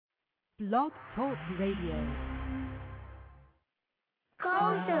Blog Talk Radio.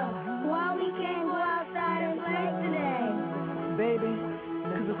 Kosha, why we can't go outside and play today? Baby,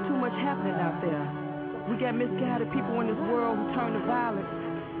 because there's too much happening out there. We got misguided people in this world who turn to violence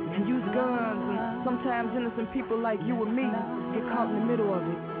and use guns, and sometimes innocent people like you and me get caught in the middle of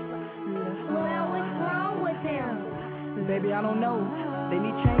it. Well, what's wrong with them? Baby, I don't know. They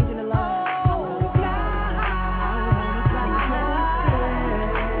need change in their lives.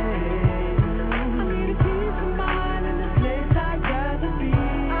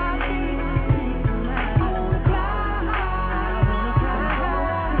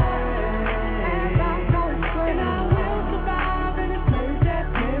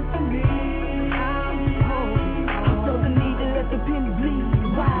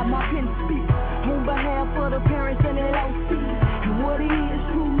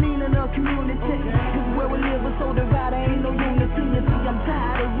 So divided, ain't no unity. You see, I'm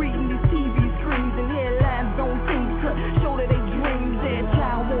tired of reading these TV screens and headlines don't seem to show that they dreams. Their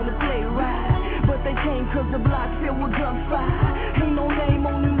child wanna play right, but they can't 'cause the block filled with gunfire. Ain't no name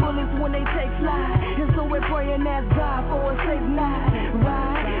on them bullets when they take flight, and so we're praying that God for a safe night.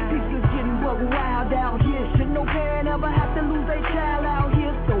 Right? People getting buck wild out here. Should no parent ever have to lose their child out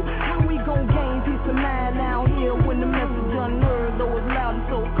here? So how we gon' gain peace of mind out here when the message unheard, though it's loud and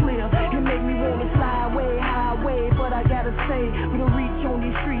so clear? It make me wanna fly away, highway, but I gotta say, we don't reach on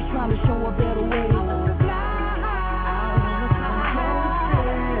these streets trying to show a better way.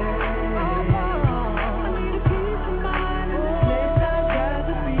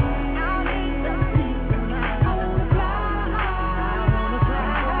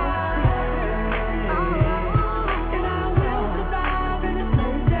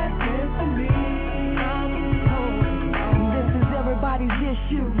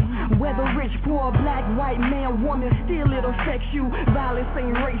 Whether rich, poor, black, white, man, woman, still it affects you. Violence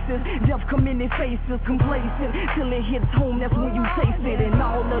ain't racist, death come in their faces, complacent. Till it hits home, that's when you taste it. And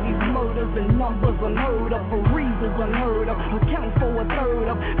all of these murders and numbers unheard of, for reasons unheard of, account for a third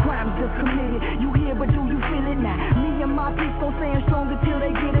of crimes just committed. You hear, but do you feel it now? Me and my people stand strong until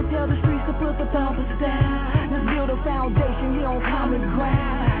they get it. Tell the streets to put the thumpers down. Let's build a foundation here on common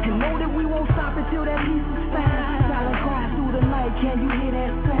ground, and know that we won't stop until that peace is found. Silent cry through the night, can you hear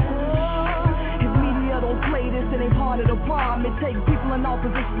that sound? Don't play this, it ain't part of the problem. It takes people in all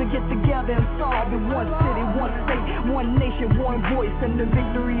positions to get together and solve it. One city, one state, one nation, one voice, and the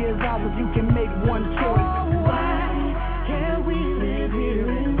victory is ours if you can make one choice. Why can't we live here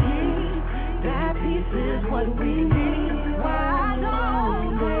in peace? That peace is what we need. Why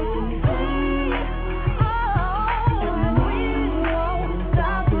don't they see? And we won't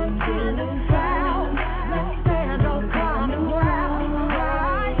stop until it's found. Let's stand on common ground.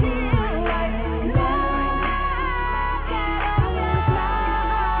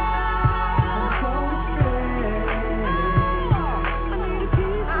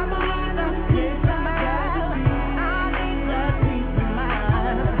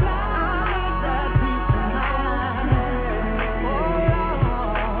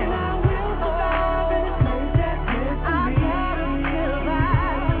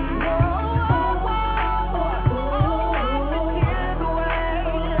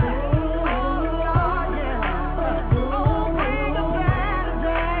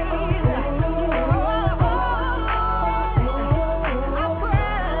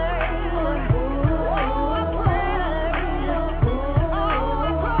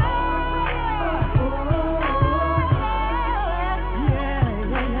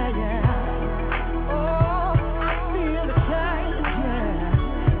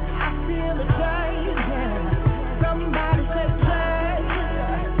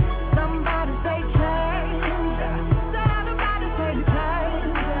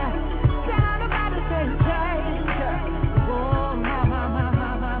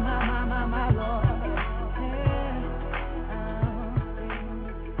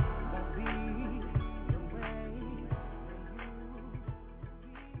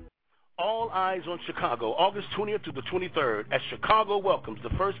 Eyes on Chicago, August 20th to the 23rd, as Chicago welcomes the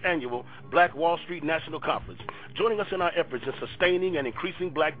first annual Black Wall Street National Conference. Joining us in our efforts in sustaining and increasing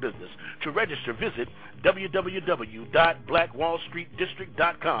black business. To register, visit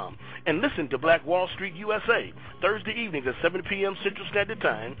www.blackwallstreetdistrict.com and listen to Black Wall Street USA Thursday evening at 7 p.m. Central Standard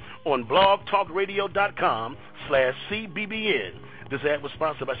Time on blogtalkradio.com/CBBN. This ad was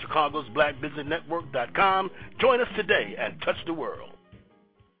sponsored by Chicago's BlackBusinessNetwork.com. Join us today and touch the world.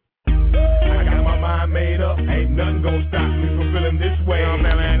 I got my mind made up, ain't nothing gonna stop me from feeling this way. I'm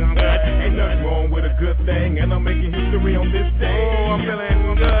feeling good. Ain't nothing wrong with a good thing, and I'm making history on this day. Oh, I'm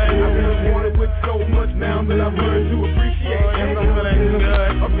feeling good. I've been wanted with so much now that I've learned to appreciate. and I'm feeling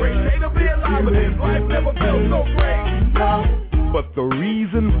good. A great day to be alive, but this life never felt so great. But the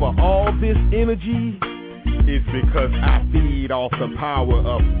reason for all this energy is because I feed off the power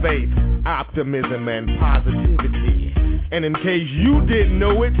of faith, optimism, and positivity. And in case you didn't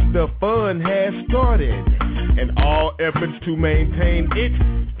know it, the fun has started. And all efforts to maintain it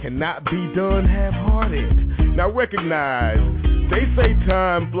cannot be done half-hearted. Now recognize, they say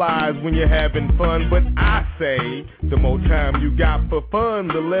time flies when you're having fun, but I say the more time you got for fun,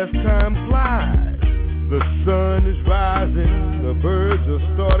 the less time flies. The sun is rising, the birds are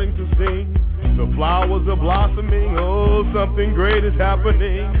starting to sing, the flowers are blossoming, oh, something great is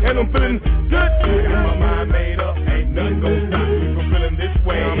happening. And I'm feeling good, got my mind made up, ain't nothing gonna stop me from feeling this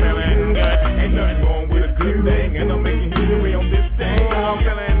way. I'm feeling good, ain't nothing wrong with a good thing, and I'm making history on this thing. I'm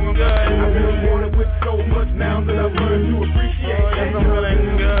feeling good, I've been wanted with so much now that I've learned to appreciate. Yes, I'm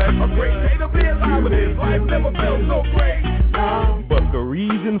feeling good, a great day to be alive, but this life never felt so great. But the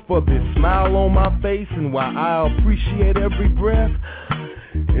reason for this smile on my face and why I appreciate every breath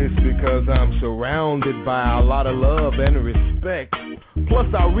is because I'm surrounded by a lot of love and respect. Plus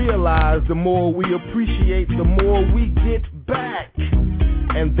I realize the more we appreciate, the more we get back.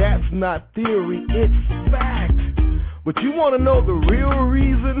 And that's not theory, it's fact. But you want to know the real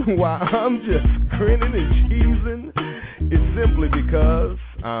reason why I'm just grinning and cheesing? It's simply because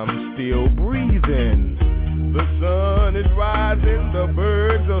I'm still breathing. The sun is rising, the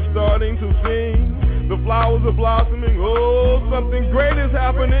birds are starting to sing, the flowers are blossoming, oh, something great is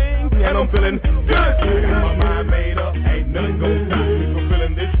happening, and I'm feeling good. Got my mind made up, ain't nothing gonna stop me from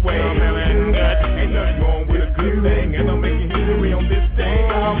feeling this way. I'm feeling good, ain't nothing wrong with a good thing, and I'm making history on this thing.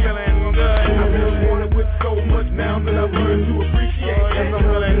 I'm feeling good, I've been wanted with so much now that I've learned to appreciate. Yes, I'm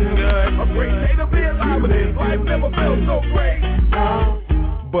feeling good, a great day to be alive, but this life never felt so great.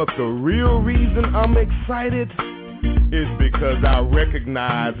 But the real reason I'm excited is because I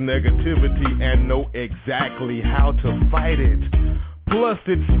recognize negativity and know exactly how to fight it. Plus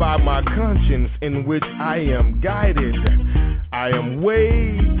it's by my conscience in which I am guided. I am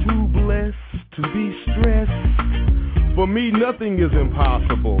way too blessed to be stressed. For me nothing is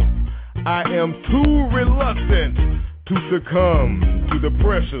impossible. I am too reluctant to succumb to the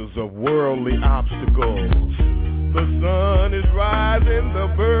pressures of worldly obstacles. The sun is rising,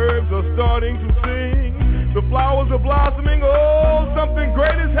 the birds are starting to sing, the flowers are blossoming, oh, something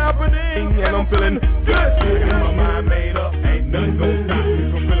great is happening, and I'm feeling good. Got my mind made up, ain't nothing gonna stop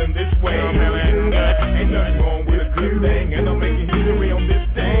me from feeling this way. I'm feeling good, ain't nothing wrong with a good thing, and I'm making history on this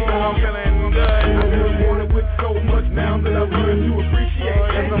thing. I'm feeling good, I've been wanted with so much now that I've learned to appreciate.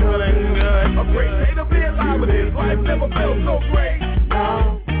 Yes, I'm feeling good, a great day to be alive, but this life never felt so great.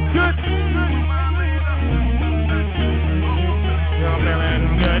 Good. I'm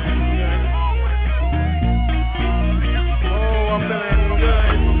feeling good. Oh, I'm feeling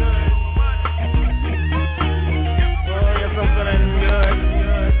good. Oh, yes, I'm feeling good.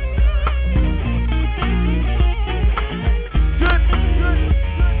 Good.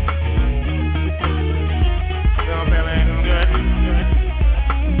 I'm feeling good.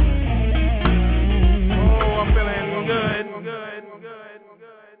 Oh, I'm feeling good.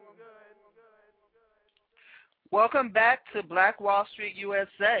 Welcome back to Black Wall Street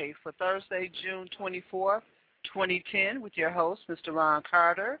USA for Thursday, June 24th, 2010, with your host, Mr. Ron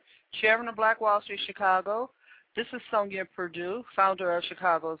Carter, Chairman of Black Wall Street Chicago. This is Sonia Perdue, founder of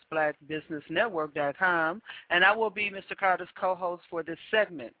Chicago's BlackBusinessNetwork.com, and I will be Mr. Carter's co-host for this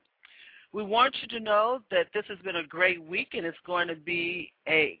segment. We want you to know that this has been a great week, and it's going to be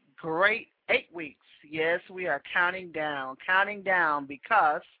a great 8 weeks. Yes, we are counting down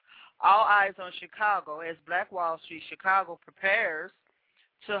because all eyes on Chicago as Black Wall Street Chicago prepares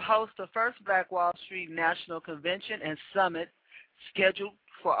to host the first Black Wall Street National Convention and Summit scheduled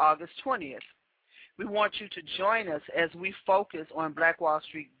for August 20th. We want you to join us as we focus on Black Wall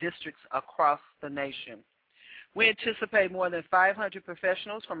Street districts across the nation. We anticipate more than 500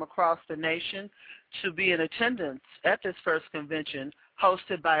 professionals from across the nation to be in attendance at this first convention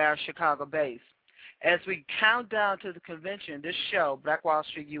hosted by our Chicago base. As we count down to the convention, this show, Black Wall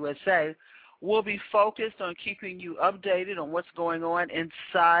Street USA, will be focused on keeping you updated on what's going on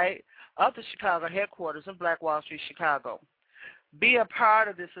inside of the Chicago headquarters of Black Wall Street Chicago. Be a part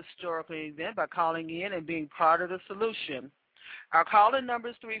of this historical event by calling in and being part of the solution. Our call-in number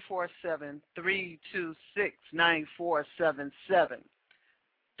is 347-326-9477.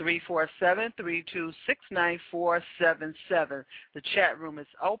 347-326-9477. The chat room is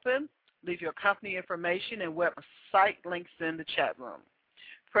open. Leave your company information and website links in the chat room.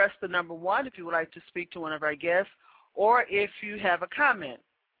 Press the number 1 if you would like to speak to one of our guests or if you have a comment.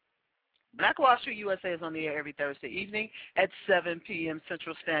 Black Wall Street USA is on the air every Thursday evening at 7 p.m.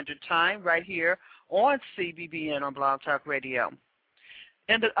 Central Standard Time right here on CBBN on Blog Talk Radio.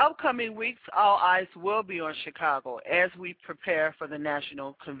 In the upcoming weeks, all eyes will be on Chicago as we prepare for the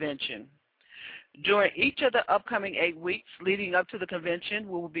National Convention. During each of the upcoming 8 weeks leading up to the convention,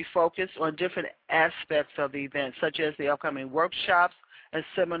 we will be focused on different aspects of the event, such as the upcoming workshops and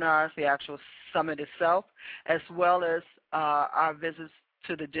seminars, the actual summit itself, as well as our visits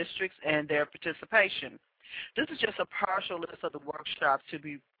to the districts and their participation. This is just a partial list of the workshops to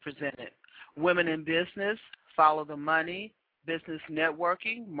be presented. Women in Business, Follow the Money, Business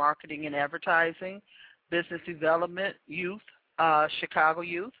Networking, Marketing and Advertising, Business Development, Youth, Chicago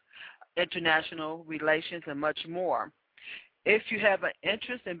Youth, International Relations, and much more. If you have an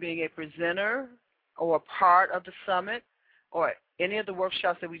interest in being a presenter or a part of the summit or any of the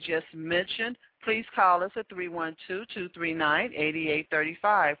workshops that we just mentioned, please call us at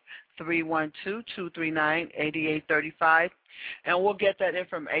 312-239-8835, 312-239-8835, and we'll get that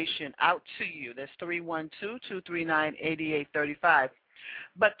information out to you. That's 312-239-8835.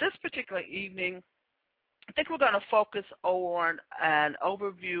 But this particular evening, I think we're going to focus on an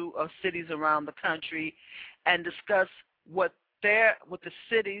overview of cities around the country and discuss what their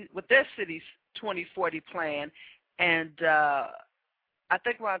city's 2040 plan. And I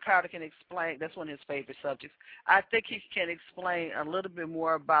think Ron Carter can explain. That's one of his favorite subjects. I think he can explain a little bit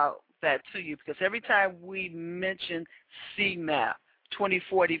more about that to you, because every time we mention CMAP,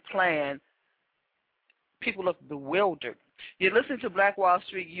 2040 plan, people look bewildered. You're listening to Black Wall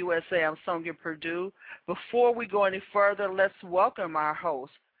Street USA. I'm Sonia Perdue. Before we go any further, let's welcome our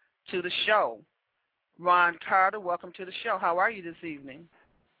host to the show. Ron Carter, welcome to the show. How are you this evening?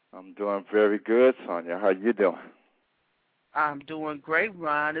 I'm doing very good, Sonia. How you doing? I'm doing great,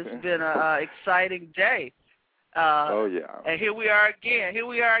 Ron. It's been an exciting day. Oh, yeah. And here we are again.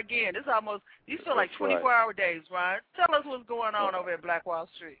 It's almost, these feel like 24-hour days, Ron. Tell us what's going on over at Black Wall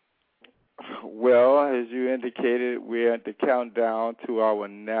Street. Well, as you indicated, we're at the countdown to our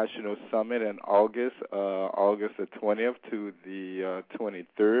national summit in August the 20th to the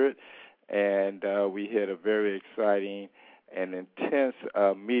 23rd. And we had a very exciting and intense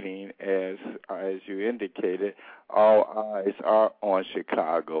meeting, as you indicated. All eyes are on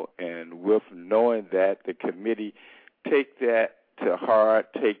Chicago, and with knowing that, the committee take that to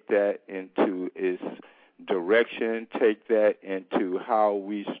heart, take that into its direction, take that into how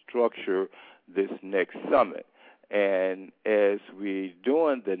we structure this next summit. And as we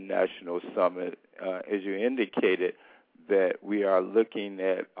doing the national summit, as you indicated, that we are looking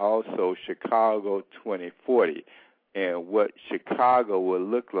at also Chicago 2040 and what Chicago will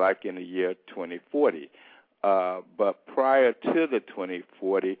look like in the year 2040. But prior to the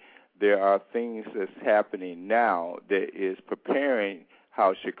 2040, there are things that's happening now that is preparing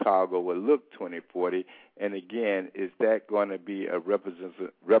how Chicago will look 2040. And again, is that going to be a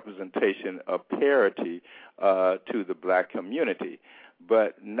representation of parity to the black community?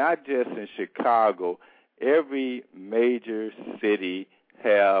 But not just in Chicago. Every major city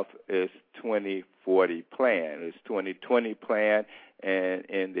have its 2040 plan, its 2020 plan, and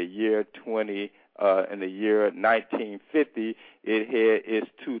in the year 1950, it had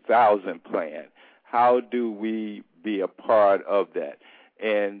its 2000 plan. How do we be a part of that?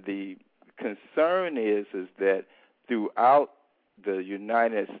 And the concern is that throughout the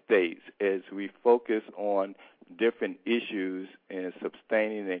United States, as we focus on different issues in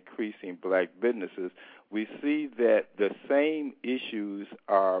sustaining and increasing black businesses, we see that the same issues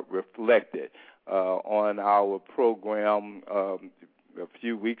are reflected. On our program a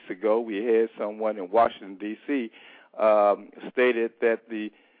few weeks ago, we had someone in Washington, D.C. Stated that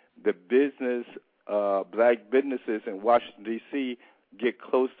the business, black businesses in Washington, D.C. get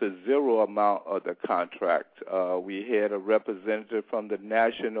close to zero amount of the contract. We had a representative from the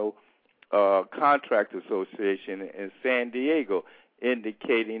National Contract Association in San Diego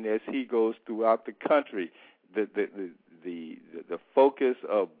indicating as he goes throughout the country the focus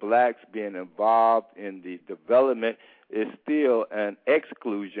of blacks being involved in the development is still an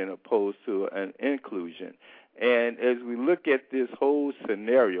exclusion opposed to an inclusion. And as we look at this whole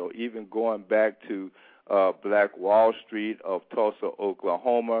scenario, even going back to Black Wall Street of Tulsa,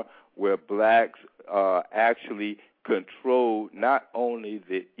 Oklahoma, where blacks actually control not only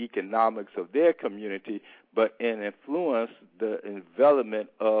the economics of their community, but influence the development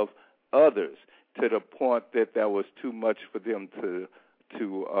of others, to the point that there was too much for them to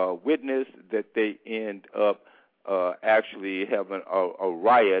witness, that they end up actually having a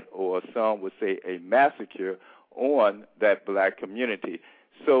riot, or some would say a massacre, on that black community.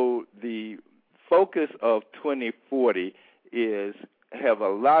 So the focus of 2040 is have a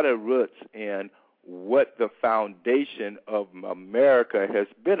lot of roots in what the foundation of America has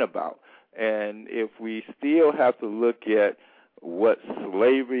been about. And if we still have to look at what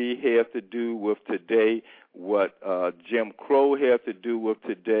slavery has to do with today, what Jim Crow has to do with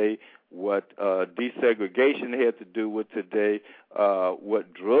today, what desegregation has to do with today,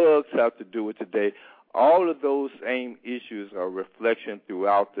 what drugs have to do with today, all of those same issues are reflection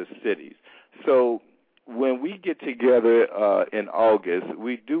throughout the cities. So when we get together in August,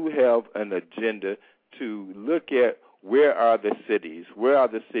 we do have an agenda to look at where are the cities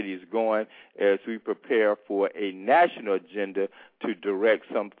going as we prepare for a national agenda to direct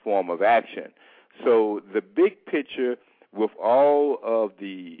some form of action. So the big picture with all of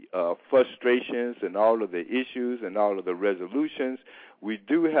the frustrations and all of the issues and all of the resolutions, we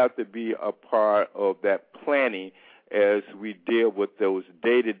do have to be a part of that planning as we deal with those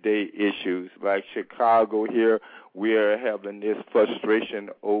day-to-day issues. Like Chicago here, we are having this frustration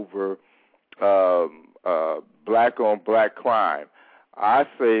over black-on-black crime. I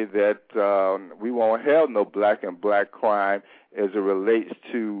say that we won't have no black-on-black crime as it relates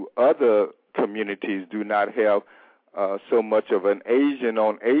to other communities do not have so much of an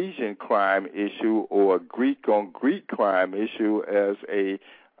Asian-on-Asian crime issue or a Greek-on-Greek crime issue as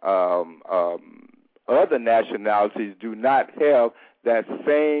other nationalities do not have that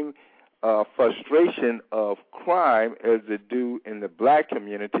same frustration of crime as they do in the black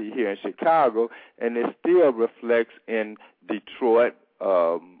community here in Chicago, and it still reflects in Detroit,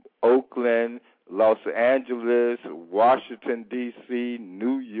 Oakland, Los Angeles, Washington, D.C.,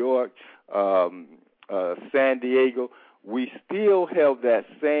 New York, San Diego. We still have that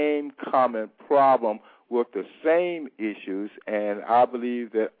same common problem with the same issues, and I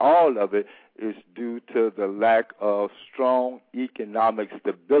believe that all of it is due to the lack of strong economic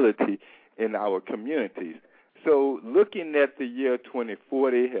stability in our communities. So looking at the year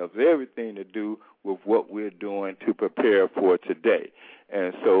 2040 has everything to do with what we're doing to prepare for today.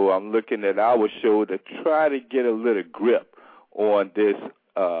 And so I'm looking at our show to try to get a little grip on this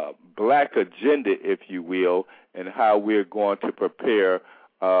black agenda, if you will, and how we're going to prepare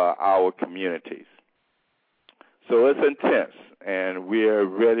our communities. So it's intense, and we're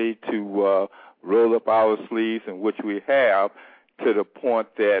ready to roll up our sleeves, in which we have, to the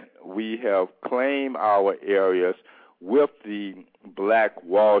point that we have claimed our areas with the Black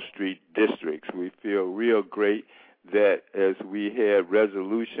Wall Street districts. We feel real great that as we had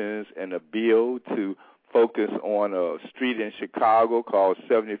resolutions and a bill to focus on a street in Chicago called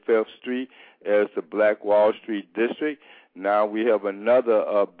 75th Street as the Black Wall Street district, now we have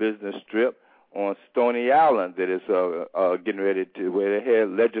another business strip on Stony Island that is getting ready to, where they had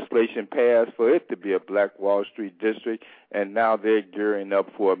legislation passed for it to be a Black Wall Street district, and now they're gearing up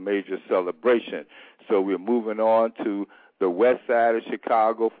for a major celebration. So we're moving on to the west side of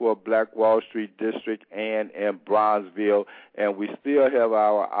Chicago for a Black Wall Street district and in Bronzeville, and we still have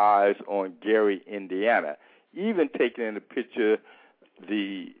our eyes on Gary, Indiana. Even taking in the picture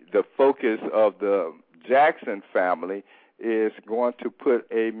the focus of the Jackson family is going to put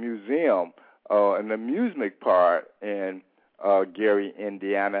a museum, an amusement park in Gary,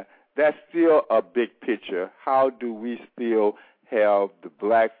 Indiana. That's still a big picture. How do we still have the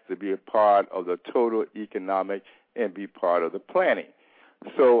blacks to be a part of the total economic and be part of the planning?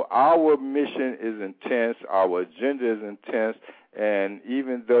 So our mission is intense, our agenda is intense, and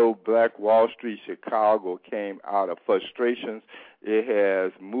even though Black Wall Street Chicago came out of frustrations, it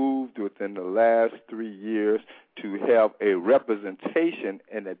has moved within the last 3 years to have a representation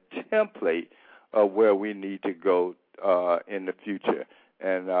and a template of where we need to go in the future.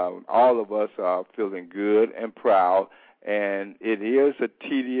 And all of us are feeling good and proud, and it is a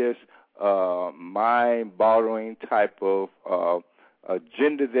tedious, mind-boggling type of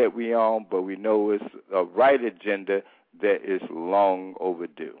agenda that we on, but we know it's a right agenda that is long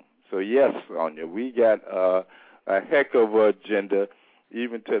overdue. So yes, Sonia, we got a heck of an agenda,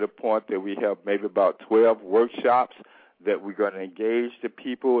 even to the point that we have maybe about 12 workshops that we're going to engage the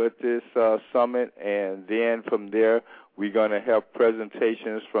people at this summit, and then from there we're going to have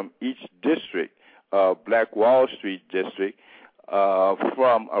presentations from each district, Black Wall Street district,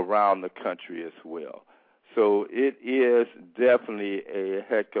 from around the country as well. So it is definitely a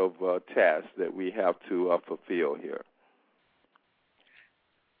heck of a task that we have to fulfill here.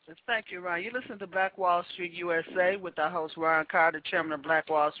 Thank you, Ron. You listen to Black Wall Street USA with our host, Ron Carter, chairman of Black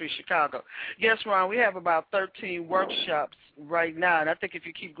Wall Street Chicago. Yes, Ron, we have about 13 workshops right now, and I think if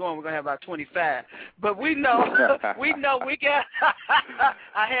you keep going, we're going to have about 25. But we know, we got,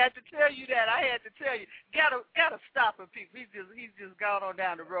 I had to tell you that. Gotta stop him, people. He's just gone on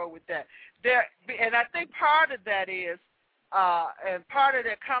down the road with that. And I think part of that is and part of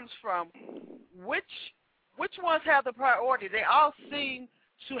that comes from which ones have the priority. They all seem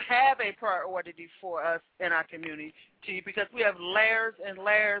to have a priority for us in our community because we have layers and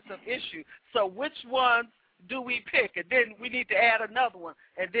layers of issues. So which ones do we pick? And then we need to add another one.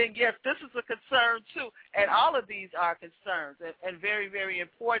 And then, yes, this is a concern, too. And all of these are concerns and very, very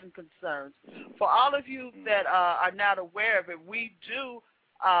important concerns. For all of you that are not aware of it, we do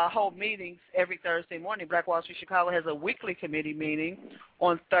hold meetings every Thursday morning. Black Wall Street Chicago has a weekly committee meeting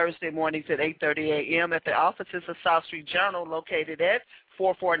on Thursday mornings at 8:30 a.m. at the offices of South Street Journal located at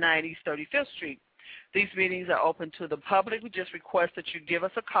 449 East 35th Street. These meetings are open to the public. We just request that you give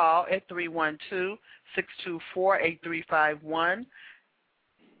us a call at 312-624-8351,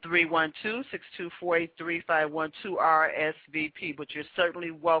 312-624-8351 to RSVP. But you're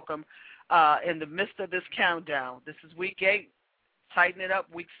certainly welcome in the midst of this countdown. This is week 8. Tighten it up,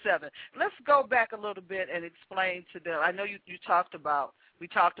 week 7. Let's go back a little bit and explain to them. I know we talked about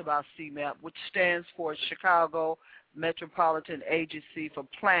CMAP, which stands for Chicago Metropolitan Agency for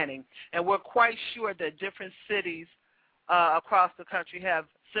Planning, and we're quite sure that different cities across the country have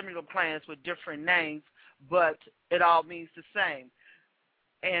similar plans with different names, but it all means the same.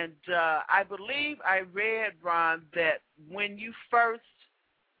 And I believe I read, Ron, that when you first,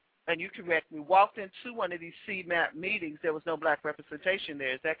 and you correct me, walked into one of these CMAP meetings, there was no black representation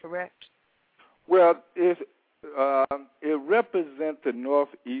there. Is that correct? Well, it represents the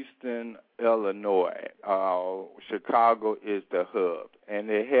northeastern Illinois. Chicago is the hub, and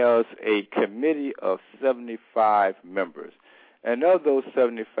it has a committee of 75 members. And of those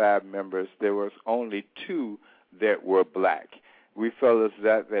 75 members, there was only 2 that were black. We felt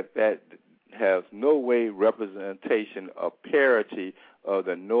that has no way representation of parity of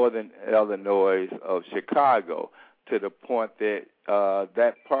the northern Illinois of Chicago, to the point that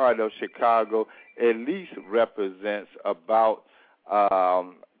that part of Chicago at least represents about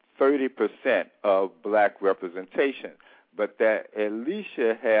 30% of black representation, but that at least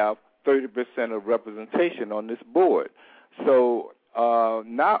should have 30% of representation on this board. So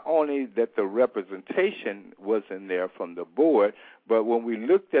not only that the representation wasn't there from the board, but when we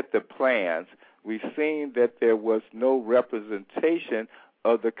looked at the plans, we've seen that there was no representation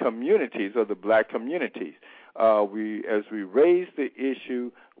of the communities, of the black communities. As we raised the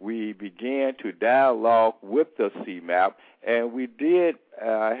issue, we began to dialogue with the CMAP, and we did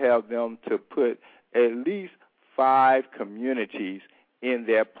have them to put at least 5 communities in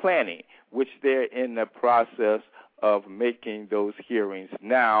their planning, which they're in the process of making those hearings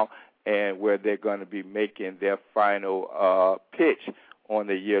now, and where they're going to be making their final pitch on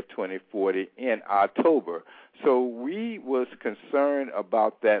the year 2040 in October. So we was concerned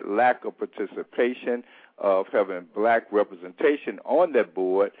about that lack of participation, of having black representation on that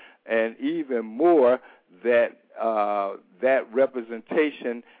board, and even more that that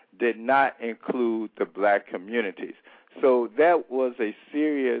representation did not include the black communities. So that was a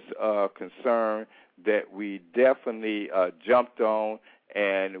serious concern that we definitely jumped on,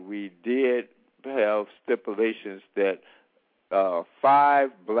 and we did have stipulations that 5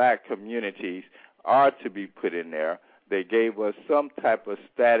 black communities are to be put in there. They gave us some type of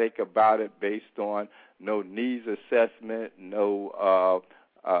static about it based on no needs assessment, no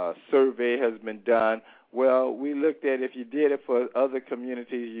survey has been done. Well, we looked at if you did it for other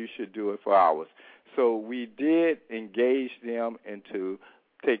communities, you should do it for ours. So we did engage them into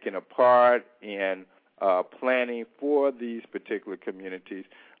taking a part in planning for these particular communities,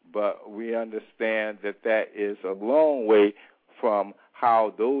 but we understand that that is a long way from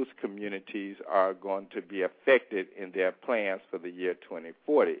how those communities are going to be affected in their plans for the year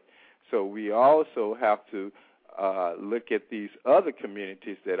 2040. So we also have to look at these other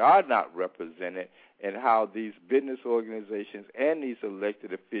communities that are not represented and how these business organizations and these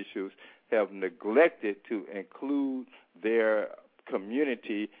elected officials have neglected to include their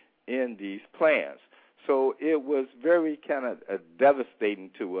community in these plans. So it was very kind of devastating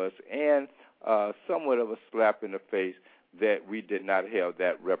to us and somewhat of a slap in the face that we did not have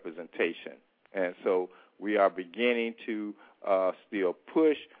that representation. And so we are beginning to still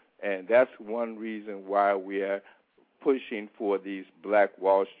push, and that's one reason why we are pushing for these Black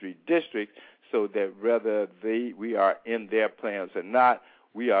Wall Street districts, so that whether we are in their plans or not,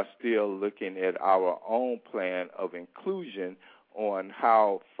 we are still looking at our own plan of inclusion on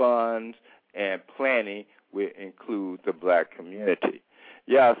how funds and planning will include the black community.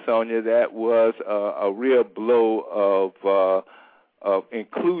 Yeah, Sonia, that was a real blow of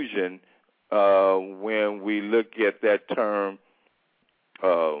inclusion when we look at that term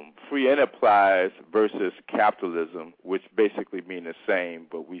free enterprise versus capitalism, which basically mean the same,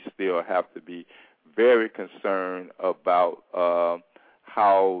 but we still have to be very concerned about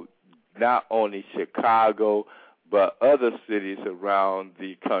how not only Chicago but other cities around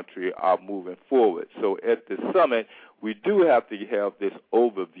the country are moving forward. So at the summit, we do have to have this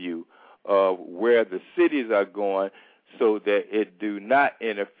overview of where the cities are going so that it do not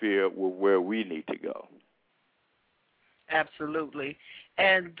interfere with where we need to go. Absolutely.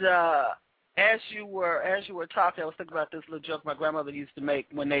 And as you were talking, I was thinking about this little joke my grandmother used to make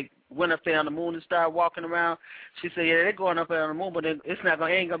when they went up there on the moon and started walking around. She said, "Yeah, they're going up there on the moon, but ain't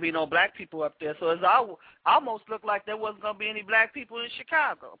gonna be no black people up there." So it almost looked like there wasn't gonna be any black people in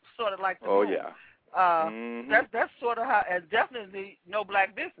Chicago, sort of like the moon. Yeah. That's sort of how, and definitely no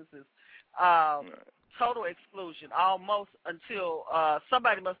black businesses. Total exclusion, almost until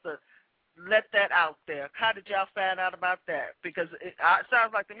somebody must have let that out there. How did y'all find out about that? Because it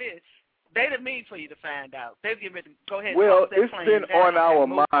sounds like to me they didn't mean for you to find out. They've given to go ahead. Well, it's been on our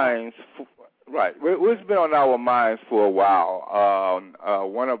minds. Right. It's been on our minds for a while.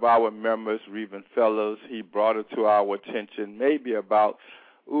 One of our members, Reverend Fellows, he brought it to our attention maybe about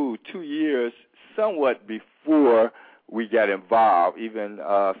 2 years, somewhat before we got involved. Even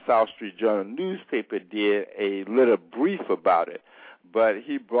South Street Journal newspaper did a little brief about it. But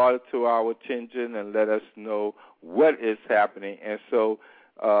he brought it to our attention and let us know what is happening. And so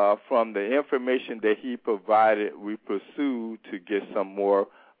from the information that he provided, we pursued to get some more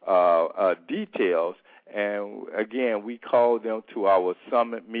details. And, again, we called them to our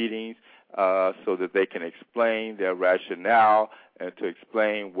summit meetings so that they can explain their rationale and to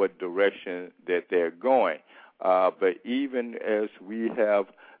explain what direction that they're going. But even as we have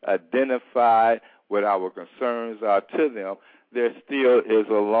identified what our concerns are to them, there still is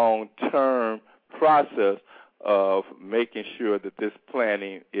a long-term process of making sure that this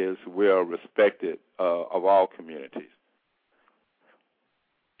planning is well respected of all communities.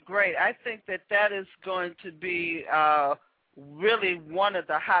 Great. I think that is going to be really one of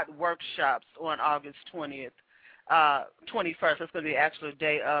the hot workshops on August 20th. 21st. That's going to be the actual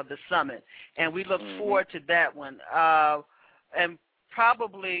day of the summit. And we look forward to that one. And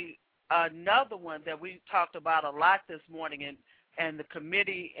probably another one that we talked about a lot this morning and the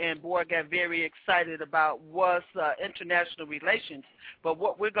committee and board got very excited about was international relations. But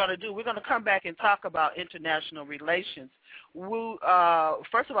what we're going to do, we're going to come back and talk about international relations.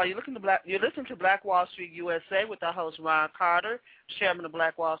 First of all, you're listening to Black Wall Street USA with our host Ron Carter, chairman of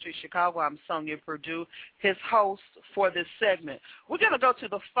Black Wall Street Chicago. I'm Sonia Perdue, his host for this segment. We're going to go to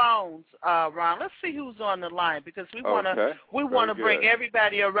the phones, Ron. Let's see who's on the line because we want to bring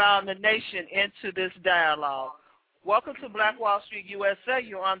everybody around the nation into this dialogue. Welcome to Black Wall Street USA.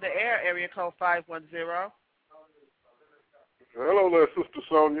 You're on the air, area code 510. Hello there, Sister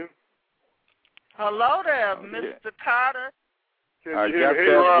Sonia. Hello there, Mr. Carter. I got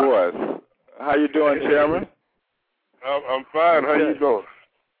that voice. How you doing, Chairman? I'm fine. How you doing?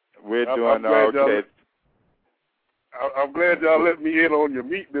 We're doing okay. I'm glad y'all let me in on your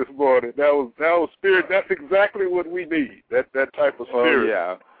meet this morning. That was spirit. That's exactly what we need. That type of spirit.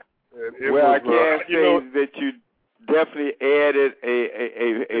 Oh yeah. Well, I can say that you definitely added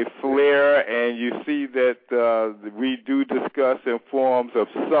a flair, and you see that we do discuss in forms of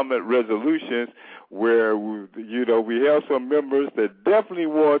summit resolutions where we have some members that definitely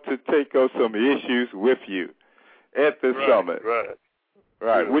want to take up some issues with you at the summit.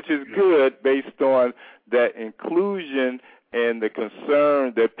 Right, which is good based on that inclusion and the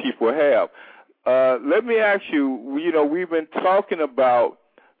concern that people have. Let me ask you, we've been talking about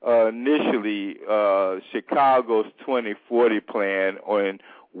initially Chicago's 2040 plan on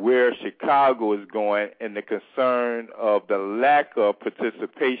where Chicago is going and the concern of the lack of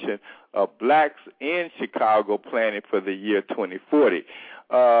participation of blacks in Chicago planning for the year 2040.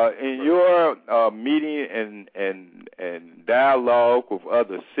 In your meeting and dialogue with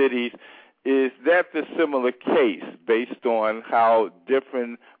other cities, is that the similar case based on how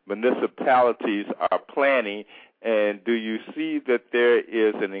different municipalities are planning? And do you see that there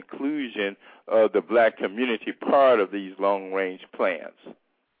is an inclusion of the black community part of these long-range plans?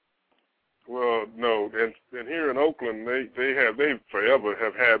 Well, no. And here in Oakland, they forever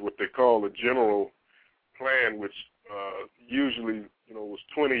have had what they call a general plan, which usually was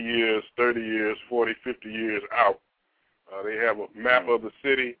 20 years, 30 years, 40, 50 years out. They have a map of the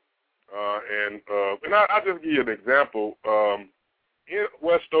city, and I'll just give you an example. In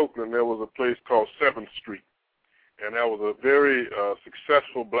West Oakland, there was a place called 7th Street. And that was a very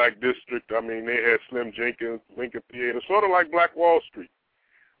successful black district. I mean, they had Slim Jenkins, Lincoln Theater, sort of like Black Wall Street.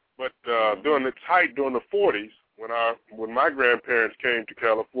 But during its height, during the 40s, when my grandparents came to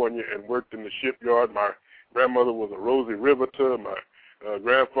California and worked in the shipyard, my grandmother was a Rosie Riveter, my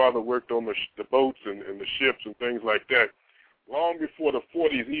grandfather worked on the boats and the ships and things like that long before the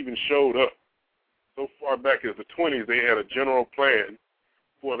 40s even showed up. So far back as the 20s, they had a general plan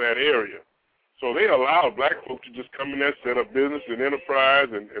for that area. So they allowed black folks to just come in there, set up business and enterprise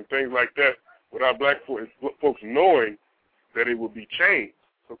and things like that without black folks knowing that it would be changed.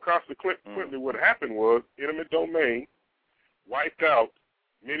 So consequently, what happened was eminent domain wiped out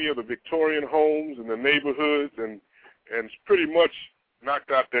many of the Victorian homes and the neighborhoods and pretty much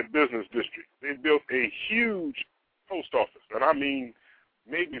knocked out that business district. They built a huge post office, and I mean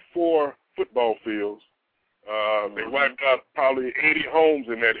maybe 4 football fields. They wiped out probably 80 homes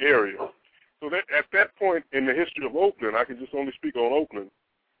in that area. So that, at that point in the history of Oakland, I can just only speak on Oakland,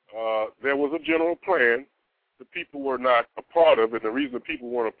 there was a general plan the people were not a part of, and the reason the people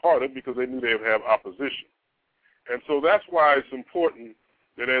weren't a part of it because they knew they would have opposition. And so that's why it's important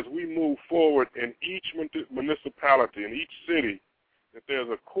that as we move forward in each municipality, in each city, that there's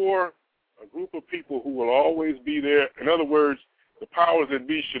a group of people who will always be there. In other words, the powers that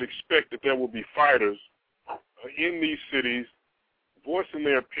be should expect that there will be fighters in these cities, voicing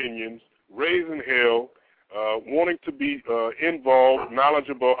their opinions, raising hell, wanting to be involved,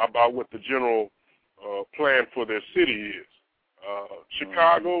 knowledgeable about what the general plan for their city is.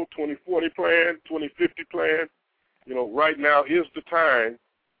 Chicago 2040 plan, 2050 plan, right now is the time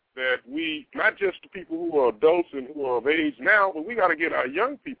that we, not just the people who are adults and who are of age now, but we got to get our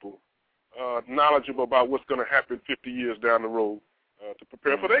young people knowledgeable about what's going to happen 50 years down the road to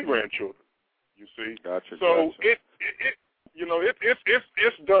prepare for their grandchildren. You see, so it's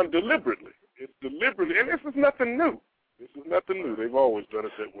done deliberately. It's deliberately, and this is nothing new. They've always done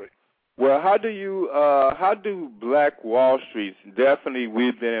it that way. Well, how do Black Wall Street, definitely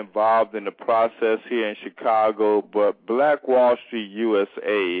we've been involved in the process here in Chicago, but Black Wall Street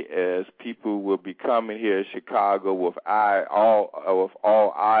USA, as people will be coming here in Chicago with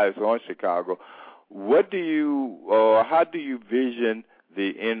all eyes on Chicago, how do you vision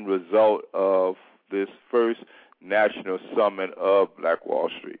the end result of this first national summit of Black Wall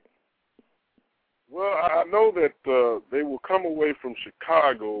Street? Well, I know that they will come away from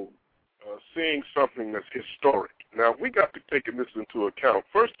Chicago seeing something that's historic. Now, we got to take this into account.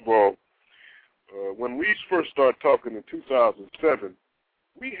 First of all, when we first started talking in 2007,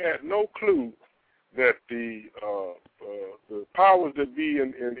 we had no clue that the powers that be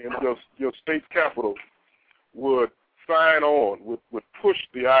in your state's capital would sign on, would push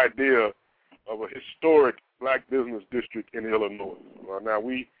the idea of a historic black business district in Illinois. Now,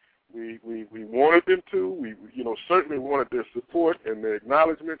 we wanted them to. We certainly wanted their support and their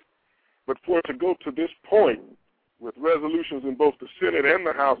acknowledgement. But for it to go to this point with resolutions in both the Senate and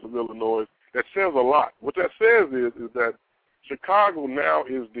the House of Illinois, that says a lot. What that says is that Chicago now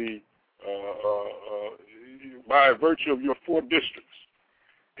is by virtue of your 4 districts,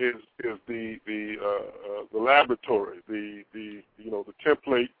 is the laboratory, the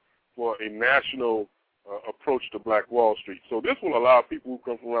template for a national approach to Black Wall Street. So this will allow people who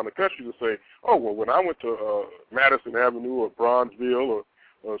come from around the country to say, oh, well, when I went to Madison Avenue or Bronzeville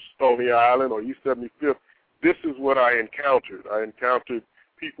or Stony Island or East 75th, this is what I encountered. I encountered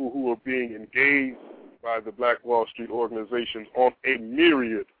people who were being engaged by the Black Wall Street organizations on a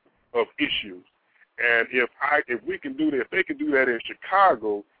myriad of issues. And if we can do that, if they can do that in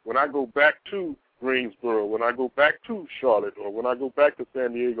Chicago, when I go back to Greensboro, when I go back to Charlotte, or when I go back to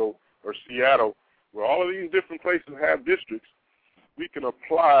San Diego or Seattle, where all of these different places have districts, we can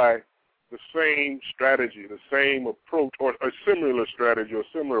apply the same strategy, the same approach, or a similar strategy or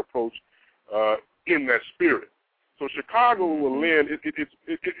similar approach in that spirit. So Chicago will lend,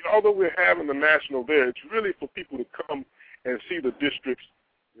 although we're having the national there, it's really for people to come and see the districts,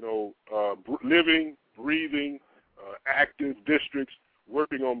 living, breathing, active districts,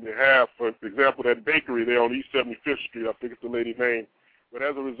 working on behalf, for example, that bakery there on East 75th Street, I think it's the lady's name, but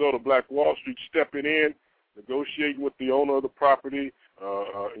as a result of Black Wall Street stepping in, negotiating with the owner of the property,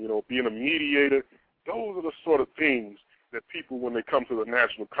 being a mediator, those are the sort of things that people, when they come to the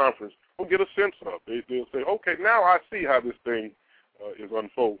national conference, will get a sense of. They'll say, okay, now I see how this thing is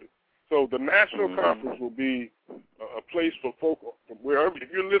unfolding. So the national conference will be a place for folk from wherever.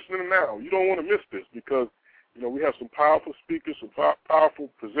 If you're listening now, you don't want to miss this because, we have some powerful speakers, some powerful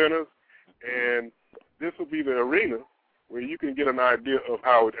presenters, and this will be the arena where you can get an idea of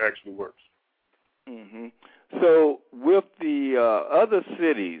how it actually works. Mm-hmm. So with the other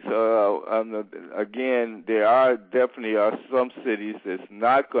cities, again, there definitely are some cities that's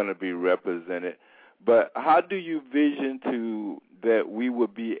not going to be represented, but how do you vision that we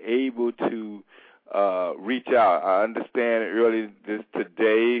would be able to reach out? I understand earlier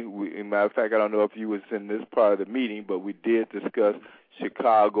today, as a matter of fact, I don't know if you was in this part of the meeting, but we did discuss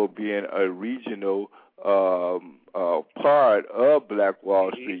Chicago being a regional part of Black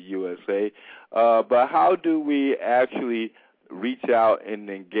Wall Street USA. But how do we actually reach out and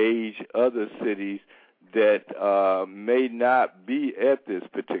engage other cities that may not be at this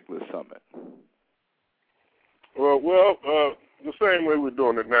particular summit? Well, the same way we're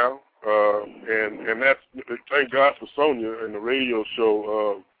doing it now, and that's, thank God for Sonia and the radio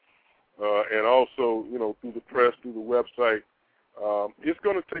show, and also, through the press, through the website. It's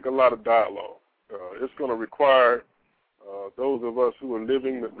going to take a lot of dialogue. It's going to require those of us who are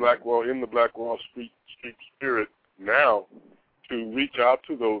living in the Black Wall Street spirit now to reach out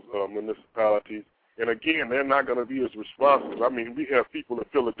to those municipalities. And again, they're not going to be as responsive. I mean, we have people in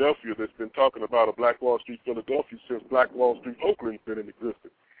Philadelphia that's been talking about a Black Wall Street Philadelphia since Black Wall Street Oakland's been in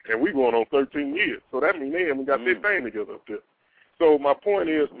existence. And we're going on 13 years. So that means they haven't got their thing together up there. So my point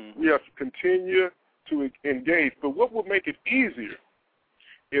is we have to continue to engage. But what will make it easier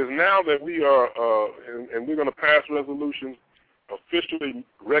is now that we are, and we're going to pass resolutions officially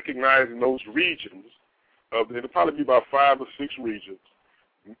recognizing those regions. There'll probably be about 5 or 6 regions: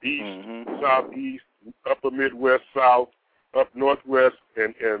 East, Southeast, Upper Midwest, South, up Northwest,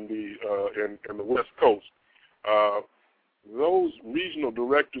 and the West Coast. Those regional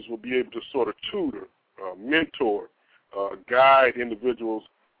directors will be able to sort of tutor, mentor, guide individuals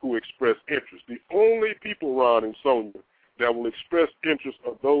who express interest. The only people, Ron and Sonia, that will express interest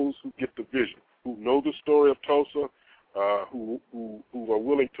are those who get the vision, who know the story of Tulsa, who are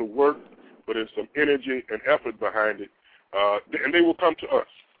willing to work, but there's some energy and effort behind it, and they will come to us.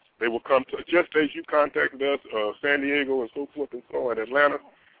 They will come to, just as you contacted us, San Diego and so forth and so on, Atlanta.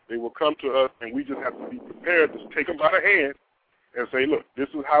 They will come to us, and we just have to be prepared to take them by the hand and say, look, this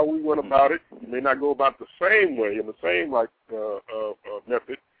is how we went about it. You may not go about the same way, in the same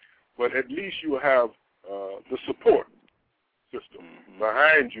method, but at least you will have the support system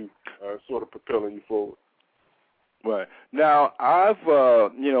behind you, sort of propelling you forward. Right. Now, I've,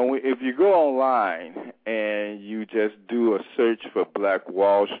 if you go online and you just do a search for Black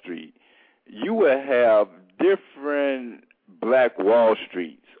Wall Street, you will have different Black Wall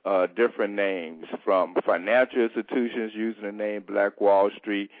Streets, different names, from financial institutions using the name Black Wall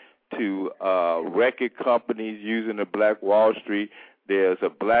Street to record companies using the Black Wall Street. There's a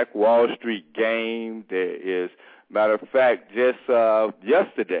Black Wall Street game. There is, matter of fact, just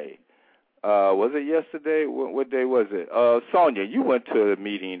yesterday, was it yesterday? What day was it? Sonia, you went to a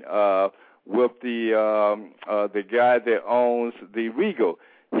meeting with the guy that owns the Regal.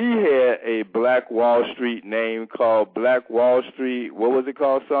 He had a Black Wall Street name called Black Wall Street. What was it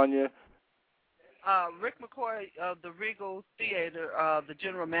called, Sonia? Rick McCoy of the Regal Theater, the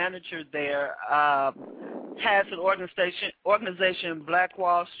general manager there, has an organization, Black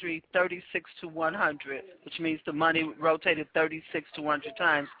Wall Street 36 to 100, which means the money rotated 36 to 100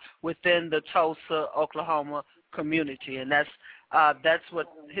 times within the Tulsa, Oklahoma community, and that's what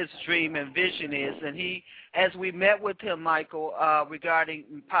his dream and vision is. And he, as we met with him, Michael, regarding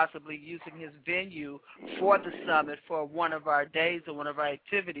possibly using his venue for the summit for one of our days or one of our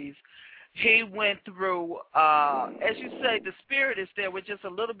activities, he went through, as you say, the spirit is there. We're just a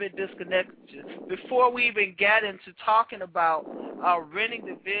little bit disconnected. Before we even got into talking about renting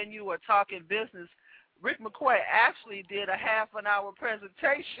the venue or talking business, Rick McCoy actually did a half-an-hour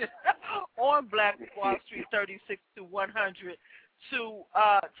presentation on Black Wall Street 36 to 100 to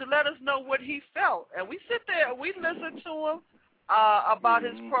let us know what he felt. And we sit there and we listen to him about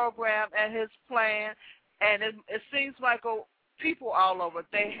his program and his plan, and it seems like people all over,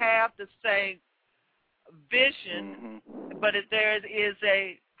 they have the same vision, but there is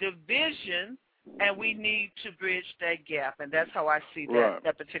a division, and we need to bridge that gap, and that's how I see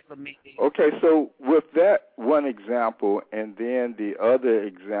that particular meeting. Okay, so with that one example and then the other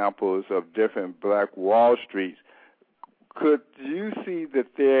examples of different Black Wall Streets, could you see that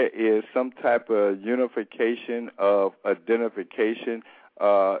there is some type of unification of identification?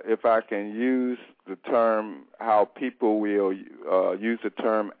 If I can use the term, how people will use the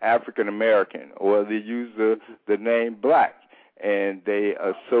term African American, or they use the name Black, and they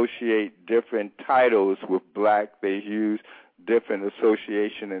associate different titles with Black. They use different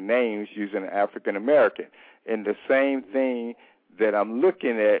association and names using African American. And the same thing that I'm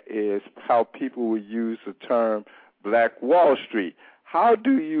looking at is how people will use the term Black Wall Street. How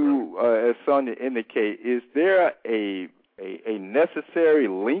do you, as Sonia indicate, is there a necessary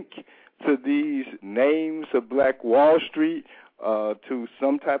link to these names of Black Wall Street to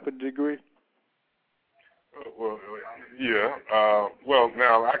some type of degree? Well,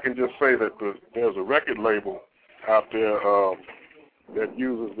 now I can just say that there's a record label out there that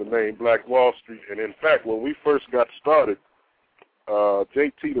uses the name Black Wall Street. And, in fact, when we first got started,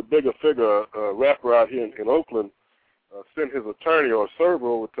 JT, the Bigger Figure, rapper out here in Oakland, sent his attorney or server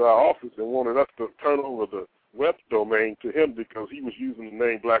over to our office and wanted us to turn over the web domain to him because he was using the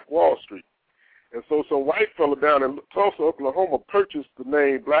name Black Wall Street. And so some white fella down in Tulsa, Oklahoma, purchased the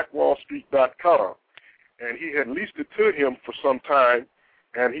name blackwallstreet.com. And he had leased it to him for some time,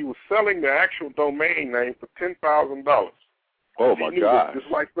 and he was selling the actual domain name for $10,000. Oh, my God.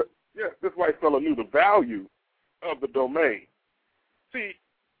 This white fella knew the value of the domain. See,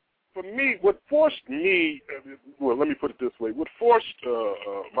 for me, what forced me, well, let me put it this way, what forced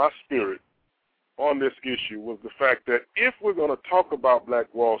my spirit on this issue was the fact that if we're going to talk about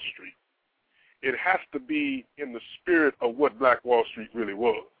Black Wall Street, it has to be in the spirit of what Black Wall Street really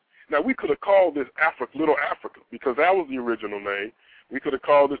was. Now, we could have called this Little Africa because that was the original name. We could have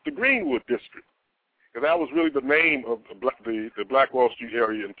called this the Greenwood District because that was really the name of the Black Wall Street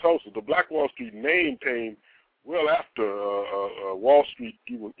area in Tulsa. The Black Wall Street name came well after Wall Street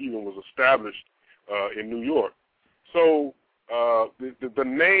even was established in New York. So the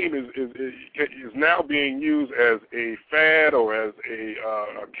name is now being used as a fad or as a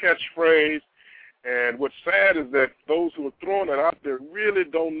catchphrase. And what's sad is that those who are throwing it out there really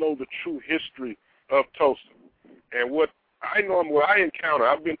don't know the true history of Tulsa. And what I encounter,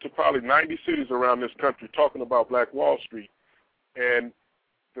 I've been to probably 90 cities around this country talking about Black Wall Street, and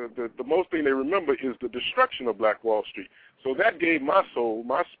the most thing they remember is the destruction of Black Wall Street. So that gave my soul,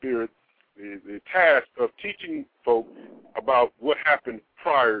 my spirit, the task of teaching folk about what happened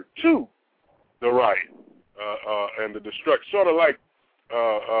prior to the riot and the destruction. Sort of like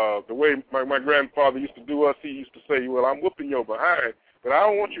the way my grandfather used to do us. He used to say, well, I'm whooping your behind, but I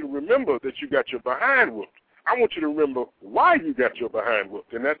don't want you to remember that you got your behind whooped. I want you to remember why you got your behind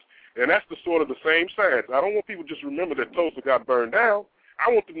whooped. And that's the sort of the same science. I don't want people just remember that Tulsa got burned down.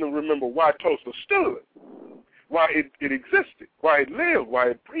 I want them to remember why Tulsa stood, why it existed, why it lived, why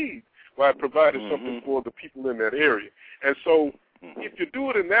it breathed, why it provided something for the people in that area. And so if you do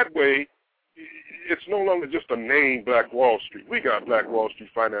it in that way, it's no longer just a name, Black Wall Street. We got Black Wall Street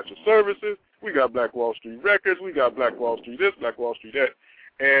Financial Services. We got Black Wall Street Records. We got Black Wall Street this, Black Wall Street that.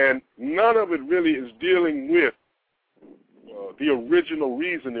 And none of it really is dealing with the original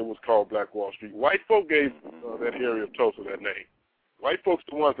reason it was called Black Wall Street. White folk gave that area of Tulsa that name. White folks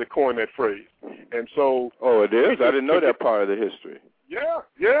the ones that coined that phrase. And so... Oh, it is? I didn't know that part of the history. Yeah.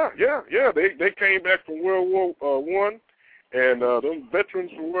 They came back from World War I. And them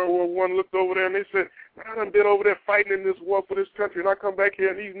veterans from World War I looked over there and they said, I done been over there fighting in this war for this country, and I come back here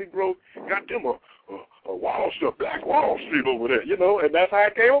and these Negroes got them a Wall Street, Black Wall Street over there, and that's how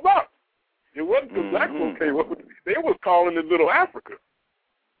it came about. It wasn't because black folks came up with it. They was calling it Little Africa.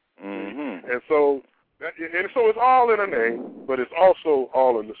 And so it's all in a name, but it's also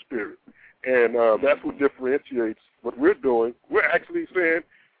all in the spirit. And that's what differentiates what we're doing. We're actually saying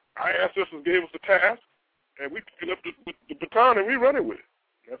our ancestors gave us the task, and we pick up the baton and we run it with it.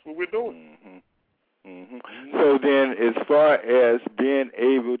 That's what we're doing. So then, as far as being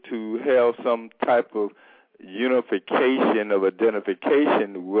able to have some type of unification of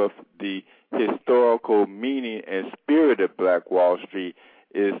identification with the historical meaning and spirit of Black Wall Street,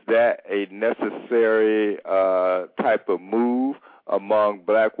 is that a necessary type of move among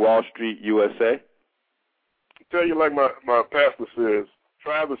Black Wall Street USA? I tell you, like my pastor says,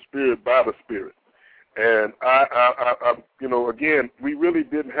 try the spirit by the spirit. And I again, we really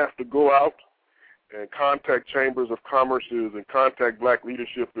didn't have to go out and contact chambers of commerces and contact black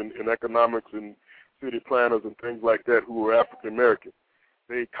leadership in economics and city planners and things like that who were African American.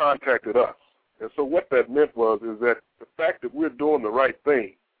 They contacted us. And so what that meant is that the fact that we're doing the right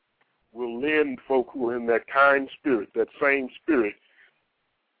thing will lend folk who are in that kind spirit, that same spirit,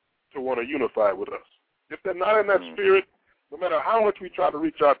 to want to unify with us. If they're not in that spirit, no matter how much we try to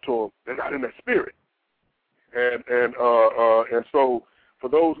reach out to them, they're not in that spirit. And so for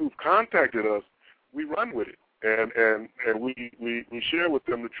those who've contacted us, we run with it, and we share with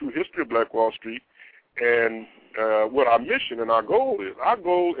them the true history of Black Wall Street and what our mission and our goal is. Our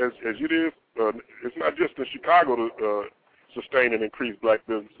goal, as it is, it's not just in Chicago to sustain and increase black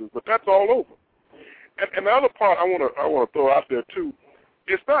businesses, but that's all over. And the other part I want to throw out there too,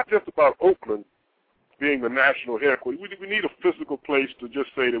 it's not just about Oakland being the national headquarters. We need a physical place to just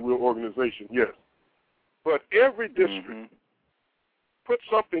say that we're an organization, yes. But every district put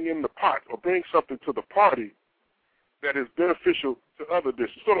something in the pot or bring something to the party that is beneficial to other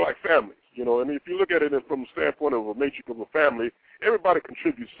districts, sort of like families, you know. And if you look at it from the standpoint of a matrix of a family, everybody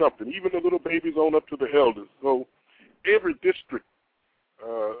contributes something, even the little babies on up to the elders. So every district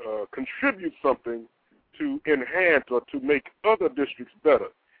contributes something to enhance or to make other districts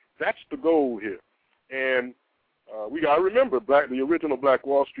better. That's the goal here. And we got to remember, the original Black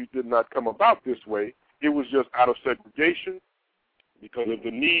Wall Street did not come about this way. It was just out of segregation because of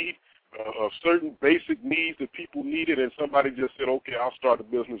the need of certain basic needs that people needed, and somebody just said, okay, I'll start a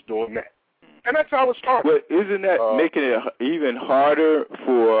business doing that. And that's how it started. Well, isn't that making it even harder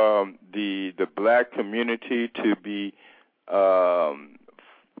for the black community to be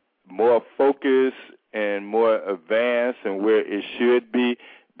more focused and more advanced and where it should be,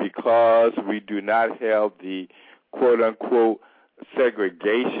 because we do not have the quote-unquote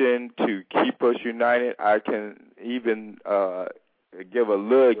segregation to keep us united? I can even give a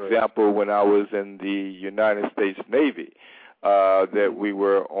little example. When I was in the United States Navy, that we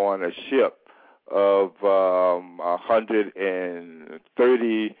were on a ship of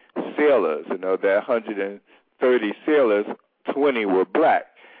 130 sailors. You know, that 130 sailors, 20 were black.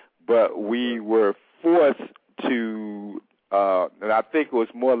 But we were forced to, and I think it was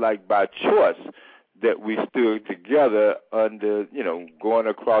more like by choice, that we stood together under, you know, going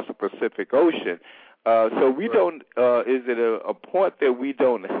across the Pacific Ocean. So we don't, is it a point that we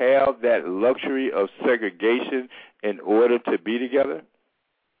don't have that luxury of segregation in order to be together?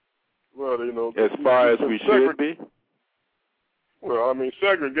 Well, you know, as far as we should be? Well, I mean,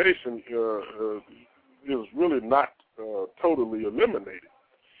 segregation is really not totally eliminated.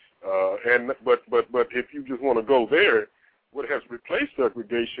 But if you just want to go there, what has replaced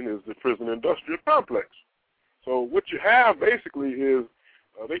segregation is the prison industrial complex. So what you have basically is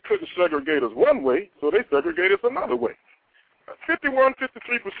they couldn't segregate us one way, so they segregate us another way.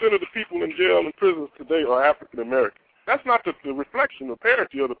 53% of the people in jail and prisons today are African American. That's not the reflection or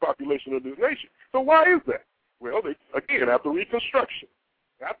parity of the population of this nation. So why is that? Well, again, after Reconstruction,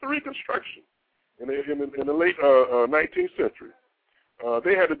 in the late 19th century,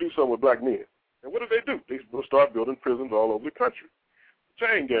 they had to do something with black men. And what did they do? They started building prisons all over the country,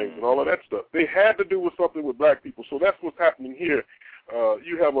 chain gangs and all of that stuff. They had to do something with black people. So that's what's happening here.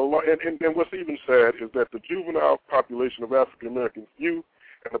 You have a lot, and what's even sad is that the juvenile population of African American youth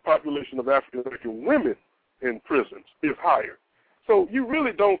and the population of African American women in prisons is higher. So you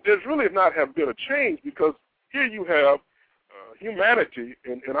really don't. There's really not have been a change, because here you have humanity,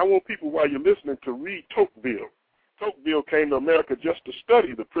 and I want people, while you're listening, to read Tocqueville. Tocqueville came to America just to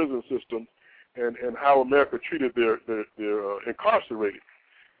study the prison system and how America treated their incarcerated.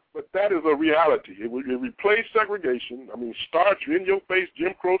 But that is a reality. It replaced segregation. I mean, starch, in-your-face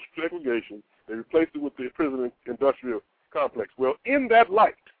Jim Crow segregation. They replaced it with the prison industrial complex. Well, in that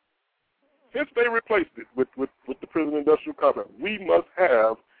light, since they replaced it with the prison industrial complex, we must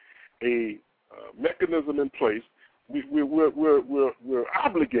have a mechanism in place. We're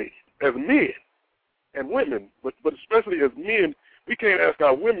obligated as men and women, but especially as men. We can't ask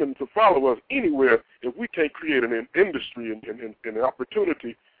our women to follow us anywhere if we can't create an industry and an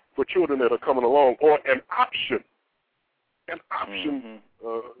opportunity for children that are coming along, or an option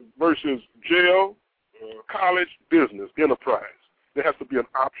versus jail, college, business, enterprise. There has to be an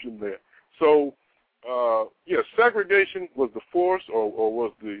option there. So, segregation was the force or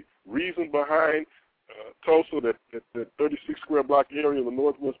was the reason behind Tulsa, that 36 square block area in the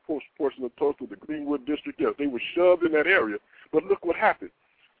northwest portion of Tulsa, the Greenwood District. Yes, they were shoved in that area. But look what happened.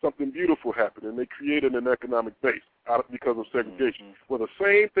 Something beautiful happened, and they created an economic base because of segregation. Well, the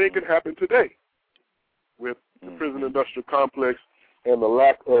same thing can happen today with the prison industrial complex and the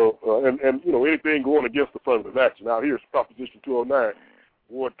lack of, anything going against affirmative action. Now, here's Proposition 209.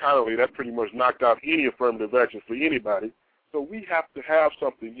 Ward Connolly, that pretty much knocked out any affirmative action for anybody. So we have to have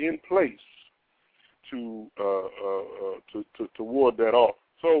something in place to ward that off.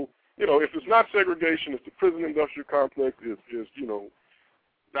 So, if it's not segregation, it's the prison industrial complex, is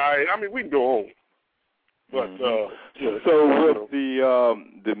I mean, we can go on. But with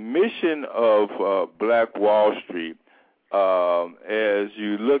the mission of Black Wall Street, as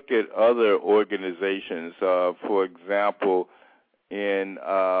you look at other organizations, for example, in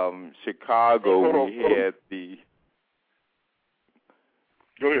Chicago, we had the.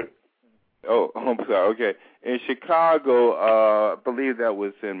 Go ahead. Oh, I'm sorry. Okay. In Chicago, I believe that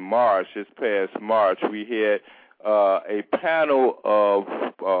was in March, this past March, we had a panel of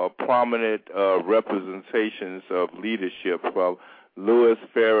prominent representations of leadership from Louis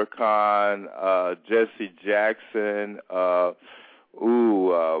Farrakhan, Jesse Jackson,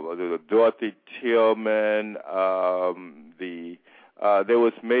 Dorothy Tillman. There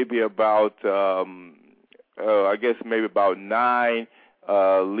was maybe about I guess maybe about 9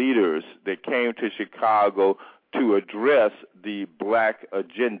 leaders that came to Chicago to address the black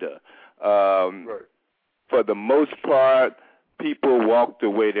agenda. Right. For the most part, people walked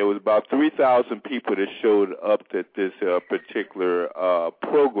away. There was about 3,000 people that showed up at this particular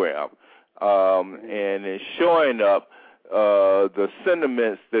program. And in showing up, the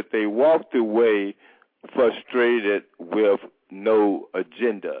sentiments that they walked away frustrated with no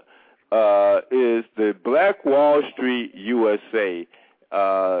agenda. Is the Black Wall Street USA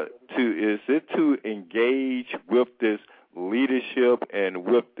to engage with this leadership and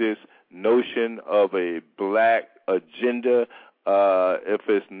with this notion of a black agenda, if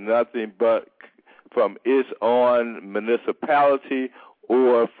it's nothing but from its own municipality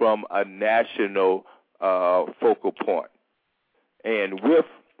or from a national focal point, and with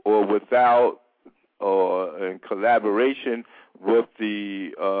or without or in collaboration with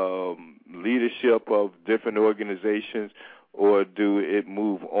the leadership of different organizations, or do it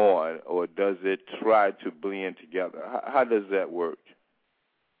move on, or does it try to blend together? How does that work?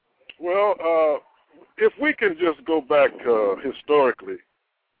 Well, if we can just go back historically,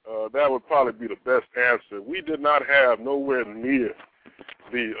 that would probably be the best answer. We did not have nowhere near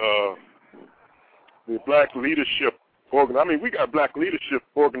the black leadership I mean, we got black leadership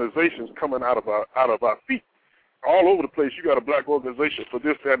organizations coming out of our feet. All over the place, you got a black organization for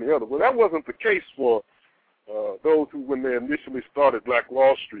this, that, and the other. Well, that wasn't the case for those who, when they initially started Black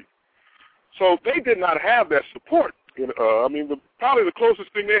Wall Street. So they did not have that support. I mean, probably the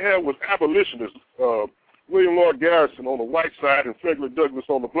closest thing they had was abolitionists, William Lloyd Garrison on the white side and Frederick Douglass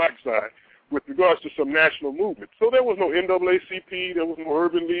on the black side, with regards to some national movement. So there was no NAACP, there was no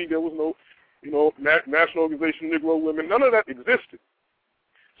Urban League, there was no, National Organization of Negro Women. None of that existed.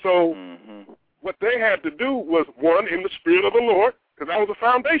 So what they had to do was, one, in the spirit of the Lord, because that was a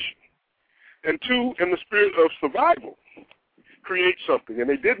foundation, and two, in the spirit of survival, create something. And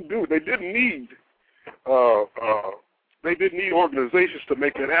they didn't need organizations to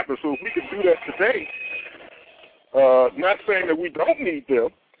make that happen. So if we could do that today, not saying that we don't need them,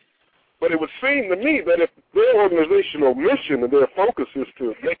 but it would seem to me that if their organizational mission and their focus is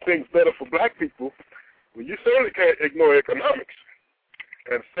to make things better for black people, well, you certainly can't ignore economics.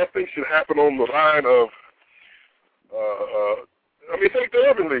 And something should happen on the line of, take the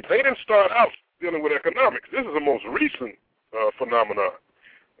Urban League. They didn't start out dealing with economics. This is the most recent phenomenon.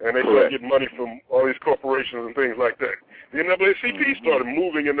 And they started getting money from all these corporations and things like that. The NAACP started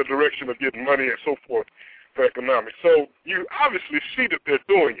moving in the direction of getting money and so forth for economics. So you obviously see that they're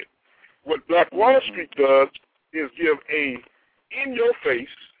doing it. What Black Wall Street does is give a in-your-face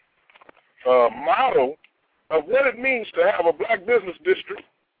model of what it means to have a black business district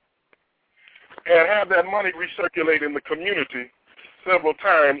and have that money recirculate in the community several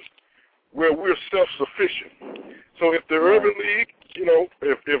times where we're self-sufficient. So if the Urban League,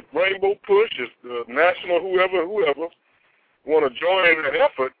 if Rainbow Push, if the National whoever want to join that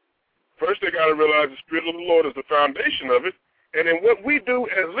effort, first they got to realize the Spirit of the Lord is the foundation of it, and then what we do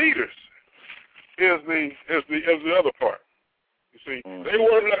as leaders is the other part. You see, they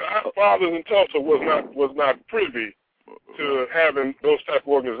weren't. Our fathers in Tulsa was not privy to having those type of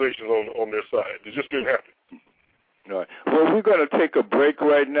organizations on their side. It just didn't happen. All right. Well, we're going to take a break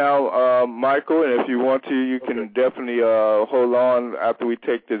right now, Michael, and if you want to, you can definitely hold on after we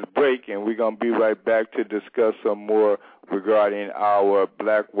take this break, and we're going to be right back to discuss some more regarding our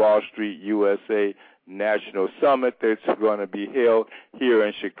Black Wall Street USA National Summit that's going to be held here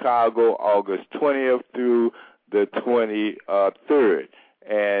in Chicago, August 20th through the 23rd.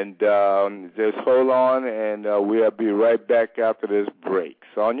 And just hold on, and we'll be right back after this break.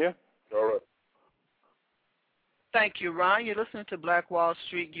 Sonia? All right. Thank you, Ron. You're listening to Black Wall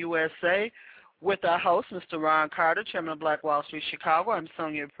Street USA with our host, Mr. Ron Carter, Chairman of Black Wall Street Chicago. I'm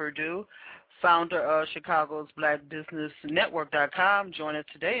Sonia Perdue, founder of Chicago's Black Business Network.com. Join us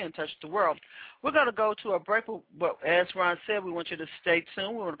today and touch the world. We're going to go to a break, but as Ron said, we want you to stay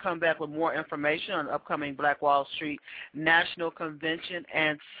tuned. We're going to come back with more information on the upcoming Black Wall Street National Convention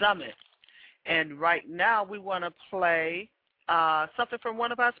and Summit. And right now, we want to play something from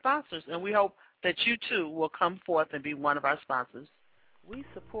one of our sponsors, and we hope that you, too, will come forth and be one of our sponsors. We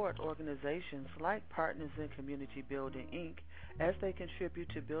support organizations like Partners in Community Building, Inc., as they contribute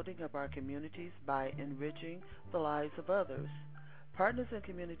to building up our communities by enriching the lives of others. Partners in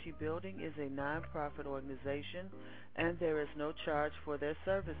Community Building is a nonprofit organization, and there is no charge for their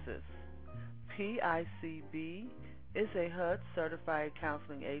services. PICB is a HUD-certified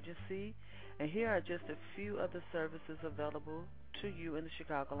counseling agency, and here are just a few of the services available to you in the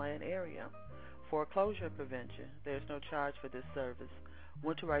Chicagoland area. Foreclosure prevention, there's no charge for this service.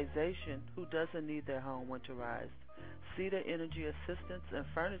 winterization, who doesn't need their home winterized? Cedar Energy Assistance and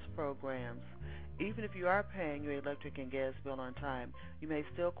Furnace Programs. Even if you are paying your electric and gas bill on time, you may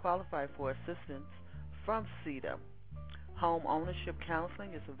still qualify for assistance from Cedar. Home ownership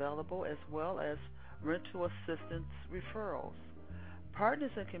counseling is available, as well as rental assistance referrals.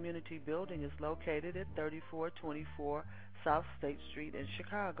 Partners in Community Building is located at 3424 South State Street in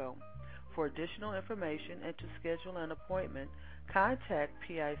Chicago. For additional information and to schedule an appointment, contact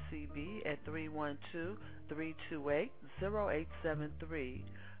PICB at 312-328-0873.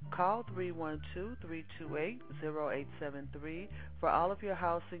 Call 312-328-0873 for all of your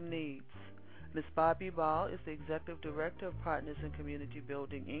housing needs. Ms. Bobby Ball is the Executive Director of Partners in Community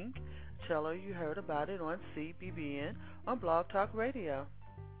Building, Inc. Tell her you heard about it on CBBN on Blog Talk Radio.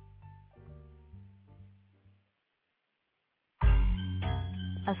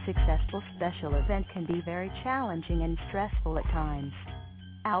 A successful special event can be very challenging and stressful at times.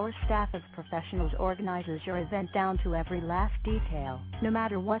 Our staff of professionals organizes your event down to every last detail, no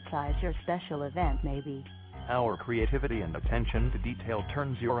matter what size your special event may be. Our creativity and attention to detail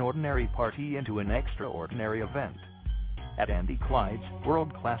turns your ordinary party into an extraordinary event. At Andy Clyde's,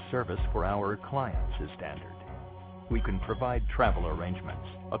 world-class service for our clients is standard. We can provide travel arrangements,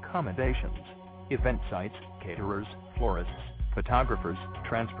 accommodations, event sites, caterers, florists, photographers,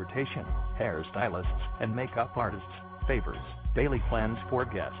 transportation, hairstylists, and makeup artists, favors, daily plans for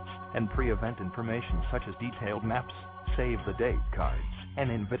guests, and pre-event information such as detailed maps, save-the-date cards,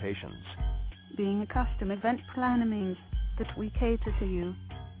 and invitations. Being a custom event planner means that we cater to you.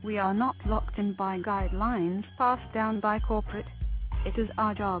 We are not locked in by guidelines passed down by corporate. It is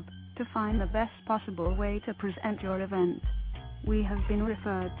our job to find the best possible way to present your event. We have been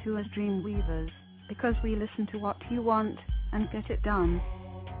referred to as dream weavers because we listen to what you want and get it done.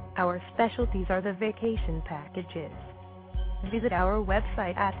 Our specialties are the vacation packages. Visit our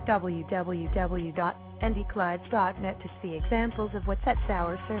website at www.andyclydes.net to see examples of what sets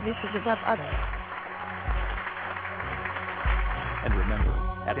our services above others. And remember,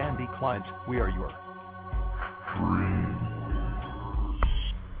 at Andy Clyde's, we are your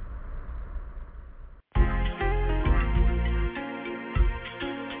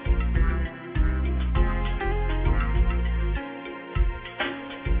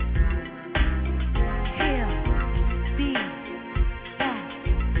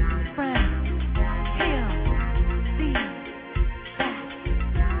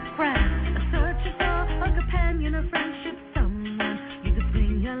Friendship, someone you could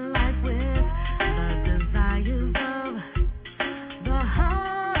bring your life with. The desires of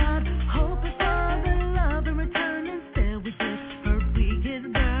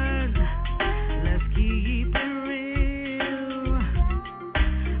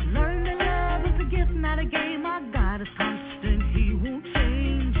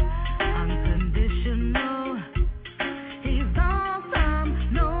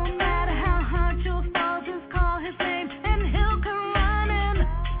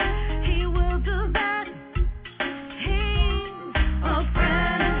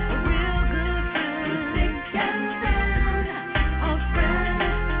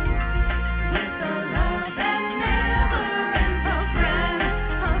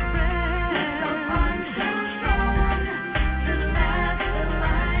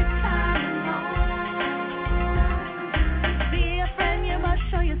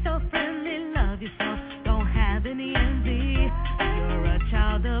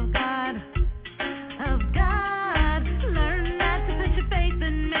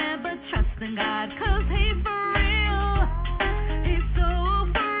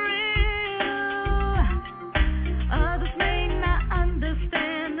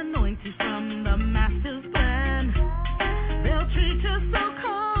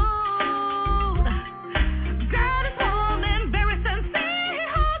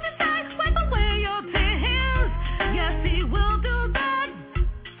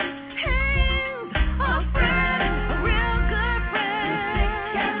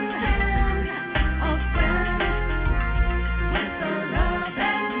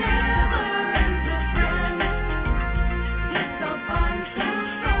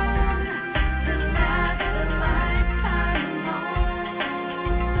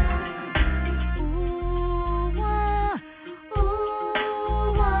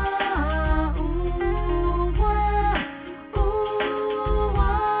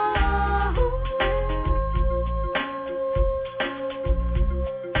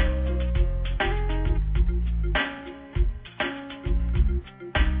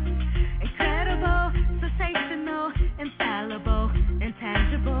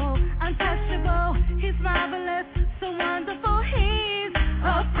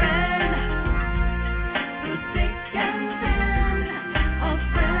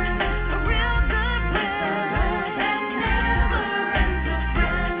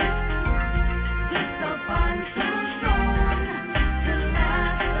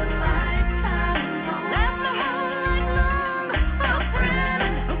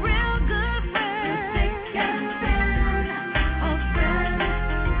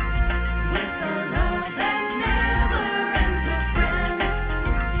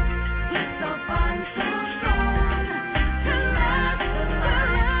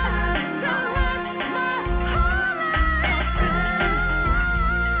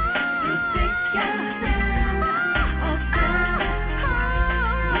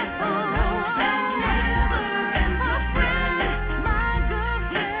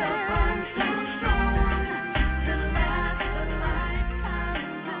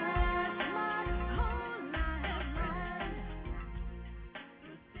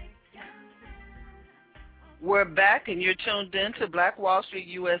We're back, and you're tuned in to Black Wall Street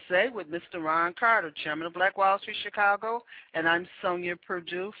USA with Mr. Ron Carter, Chairman of Black Wall Street Chicago, and I'm Sonia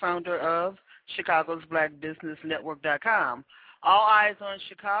Perdue, founder of Chicago's BlackBusinessNetwork.com. All eyes on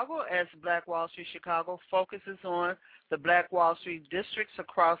Chicago as Black Wall Street Chicago focuses on the Black Wall Street districts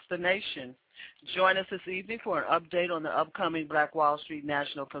across the nation. Join us this evening for an update on the upcoming Black Wall Street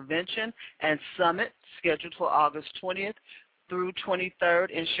National Convention and Summit scheduled for August 20th through 23rd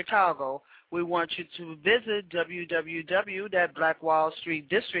in Chicago. We want you to visit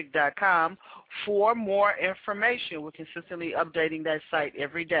www.blackwallstreetdistrict.com for more information. We're consistently updating that site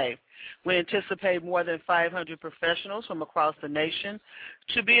every day. We anticipate more than 500 professionals from across the nation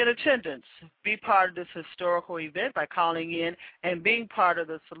to be in attendance. Be part of this historical event by calling in and being part of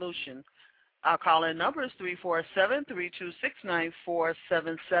the solution. Our call-in number is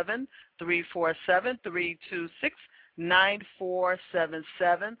 347-326-9477,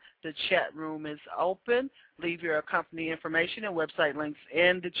 347-326-9477. The chat room is open. Leave your company information and website links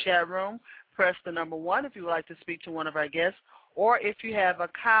in the chat room. Press the number 1 if you would like to speak to one of our guests, or if you have a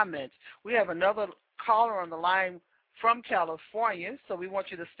comment. We have another caller on the line from California, so we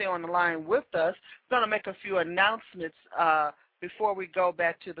want you to stay on the line with us. We're going to make a few announcements before we go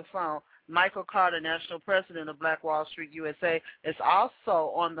back to the phone. Michael Carter, National President of Black Wall Street USA, is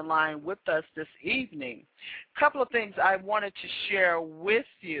also on the line with us this evening. A couple of things I wanted to share with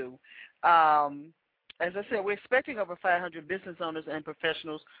you. As I said, we're expecting over 500 business owners and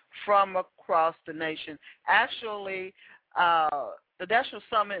professionals from across the nation. Actually, the National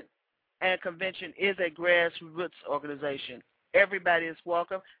Summit and Convention is a grassroots organization. Everybody is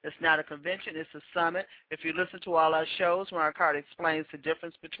welcome. It's not a convention. It's a summit. If you listen to all our shows, Ron Carter explains the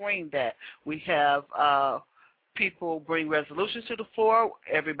difference between that. We have people bring resolutions to the floor.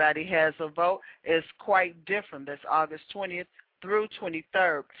 Everybody has a vote. It's quite different. That's August 20th through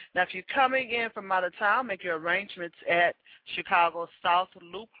 23rd. Now, if you're coming in from out of town, make your arrangements at Chicago South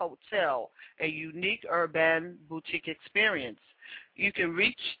Loop Hotel, a unique urban boutique experience. You can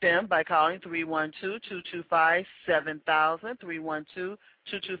reach them by calling 312-225-7000,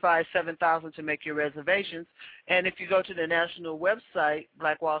 312-225-7000 to make your reservations. And if you go to the national website,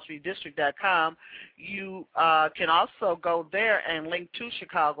 blackwallstreetdistrict.com, you can also go there and link to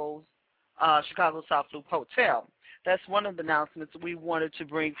Chicago South Loop Hotel. That's one of the announcements we wanted to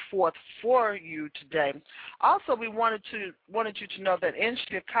bring forth for you today. Also, we wanted you to know that in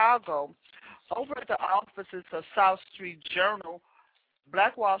Chicago, over at the offices of South Street Journal,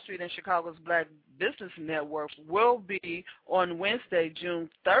 Black Wall Street and Chicago's Black Business Network will be on Wednesday, June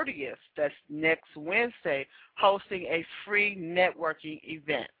 30th, that's next Wednesday, hosting a free networking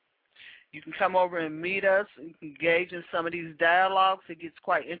event. You can come over and meet us and engage in some of these dialogues. It gets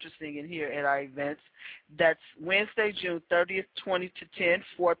quite interesting in here at our events. That's Wednesday, June 30th, 20 to 10,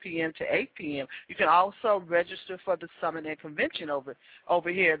 4 p.m. to 8 p.m. You can also register for the Summit and Convention over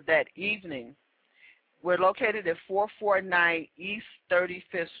here that evening. We're located at 449 East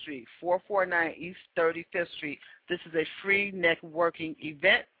 35th Street, 449 East 35th Street. This is a free networking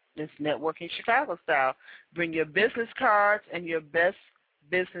event. It's networking Chicago style. Bring your business cards and your best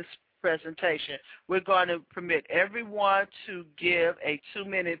business presentation. We're going to permit everyone to give a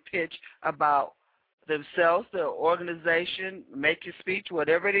 2-minute pitch about themselves, their organization, make your speech,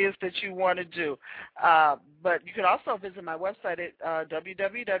 whatever it is that you want to do. But you can also visit my website at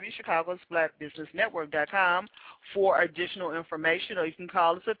www.chicagosblackbusinessnetwork.com for additional information, or you can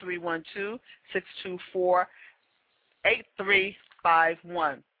call us at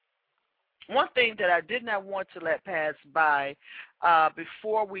 312-624-8351. One thing that I did not want to let pass by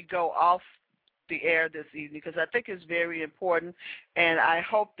before we go off the air this evening, because I think it's very important, and I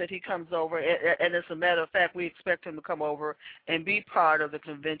hope that he comes over, and as a matter of fact, we expect him to come over and be part of the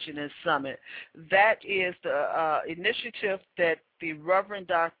convention and summit. That is the initiative that the Reverend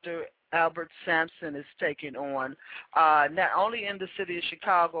Dr. Albert Sampson is taking on, not only in the city of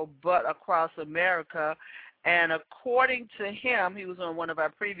Chicago, but across America. And according to him, he was on one of our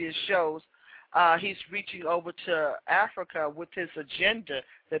previous shows, he's reaching over to Africa with his agenda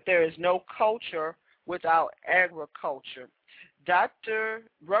that there is no culture without agriculture.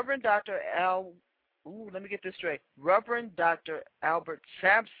 Reverend Dr. Albert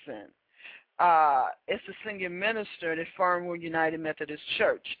Sampson is the senior minister in the Fernwood United Methodist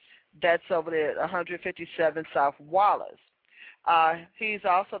Church. That's over there at 157 South Wallace. He's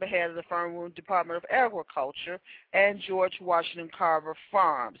also the head of the Fernwood Department of Agriculture and George Washington Carver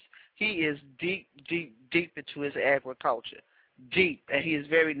Farms. He is deep into his agriculture, deep, and he is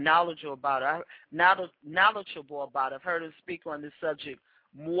very knowledgeable about it. I've heard him speak on this subject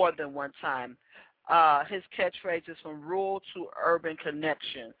more than one time. His catchphrase is from rural to urban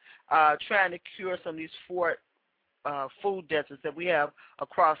connection, trying to cure some of these food deserts that we have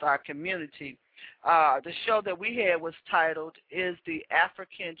across our community. The show that we had was titled, Is the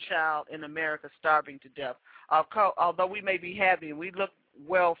African Child in America Starving to Death? Although we may be happy and we look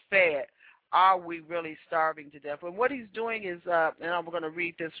well fed, are we really starving to death? And what he's doing is, and I'm going to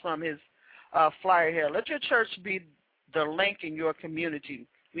read this from his flyer here, let your church be the link in your community.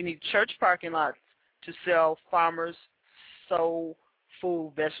 We need church parking lots to sell farmers' soul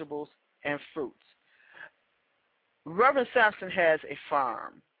food, vegetables, and fruits. Reverend Sampson has a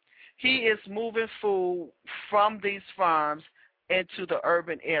farm. He is moving food from these farms into the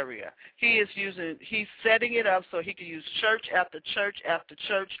urban area. He's setting it up so he can use church after church after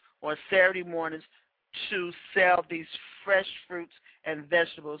church on Saturday mornings to sell these fresh fruits and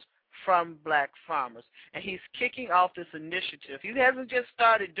vegetables from black farmers. And he's kicking off this initiative. He hasn't just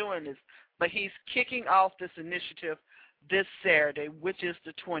started doing this, but he's kicking off this initiative this Saturday, which is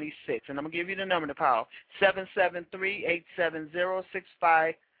the 26th. And I'm going to give you the number to call,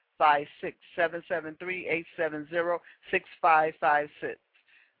 773-870-6556, 773-870-6556.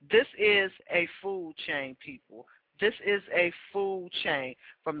 This is a food chain, people. This is a food chain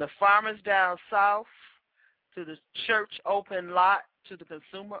from the farmers down south to the church open lot to the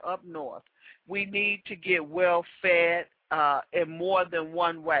consumer up north. We need to get well fed in more than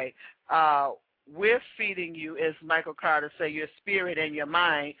one way. We're feeding you, as Michael Carter said, your spirit and your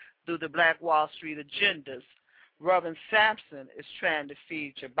mind through the Black Wall Street agendas. Reverend Sampson is trying to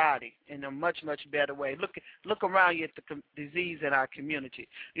feed your body in a much, much better way. Look around you at the disease in our community.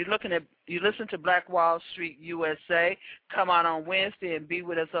 You listen to Black Wall Street USA. Come on Wednesday and be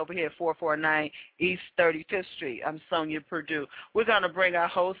with us over here at 449 East 35th Street. I'm Sonia Perdue. We're going to bring our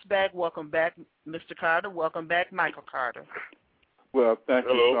host back. Welcome back, Mr. Carter. Welcome back, Michael Carter. Well, thank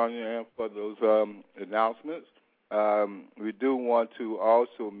you, Sonia, for those announcements. We do want to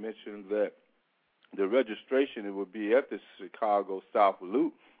also mention that the registration, it will be at the Chicago South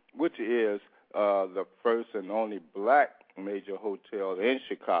Loop, which is the first and only black major hotel in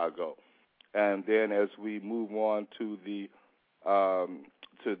Chicago. And then as we move on to the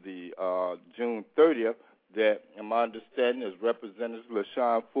June 30th, that my understanding is Representative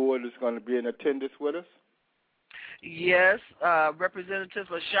LaShawn Ford is going to be in attendance with us. Yes, Representative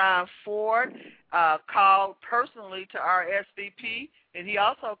LaShawn Ford called personally to our SVP, and he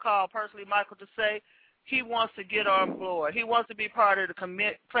also called personally, Michael, to say he wants to get on board. He wants to be part of the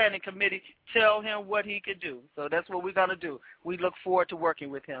planning committee. Tell him what he could do. So that's what we're going to do. We look forward to working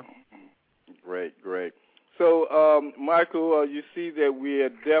with him. Great. So, Michael, you see that we are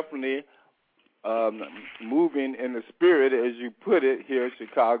definitely moving in the spirit, as you put it, here in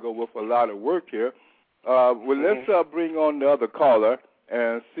Chicago with a lot of work here. Let's bring on the other caller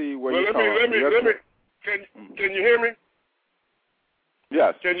and see what you're calling. Can you hear me?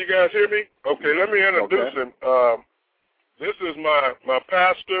 Yes. Can you guys hear me? Okay, let me introduce him. This is my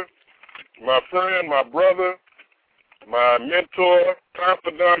pastor, my friend, my brother, my mentor,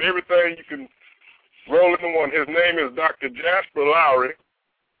 confidant, everything you can roll into one. His name is Dr. Jasper Lowry,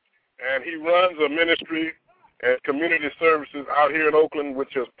 and he runs a ministry and community services out here in Oakland,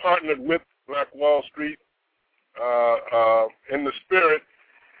 which has partnered with Black Wall Street in the spirit.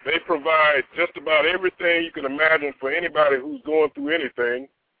 They provide just about everything you can imagine for anybody who's going through anything,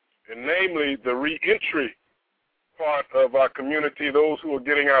 and namely the reentry part of our community, those who are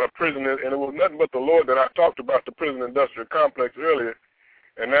getting out of prison. And it was nothing but the Lord that I talked about the prison industrial complex earlier.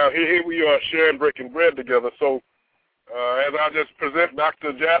 And now here we are sharing, breaking bread together. So as I just present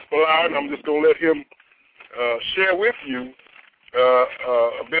Dr. Jasper Lowry, I'm just going to let him share with you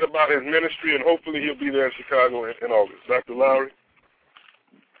a bit about his ministry, and hopefully he'll be there in Chicago in August. Dr. Lowry.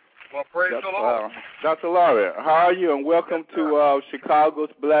 Well, praise the Lord. Dr. Lowry, how are you? And welcome to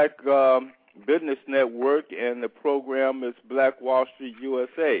Chicago's Black Business Network, and the program is Black Wall Street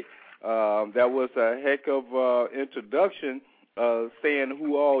USA. That was a heck of introduction, saying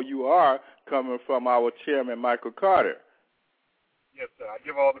who all you are, coming from our chairman, Michael Carter. Yes, sir. I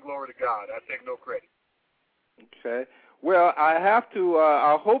give all the glory to God. I take no credit. Okay. Well, I have to,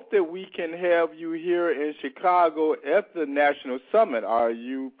 I hope that we can have you here in Chicago at the National Summit. Are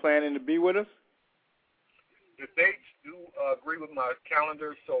you planning to be with us? The dates do agree with my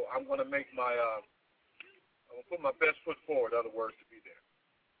calendar, so I'm going to make I'm going to put my best foot forward, in other words, to be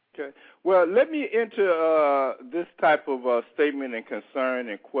there. Okay. Well, let me enter this type of statement and concern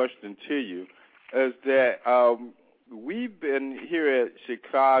and question to you, is that we've been here at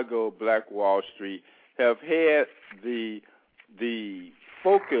Chicago Black Wall Street, have had the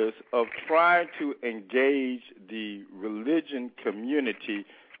focus of trying to engage the religion community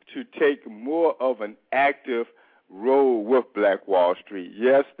to take more of an active role with Black Wall Street.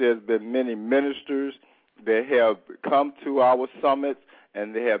 Yes, there's been many ministers, They have come to our summits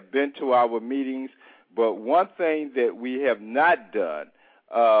and they have been to our meetings. But one thing that we have not done,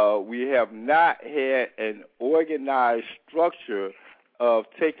 we have not had an organized structure of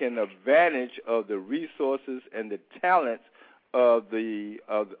taking advantage of the resources and the talents of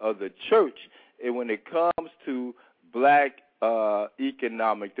the church, and when it comes to black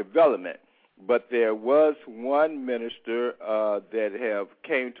economic development. But there was one minister that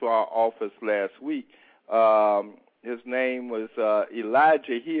came to our office last week. His name was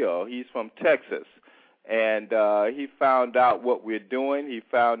Elijah Hill. He's from Texas. And he found out what we're doing. He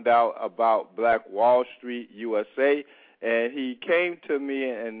found out about Black Wall Street USA. And he came to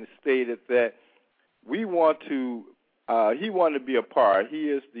me and stated that he wanted to be a part. He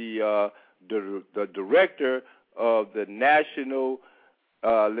is the director of the National,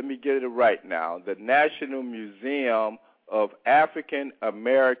 let me get it right now, the National Museum of African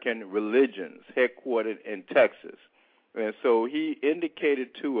American Religions, headquartered in Texas. And so he indicated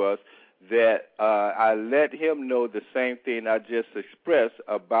to us that I let him know the same thing I just expressed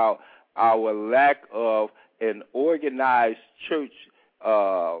about our lack of an organized church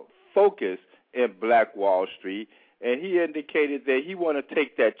focus in Black Wall Street. And he indicated that he want to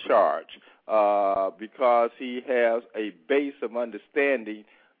take that charge because he has a base of understanding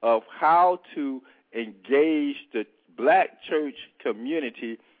of how to engage the black church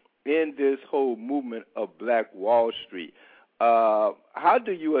community in this whole movement of Black Wall Street. How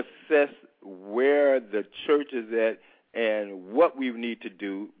do you assess where the church is at and what we need to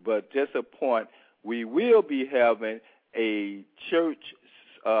do? But just a point, we will be having a church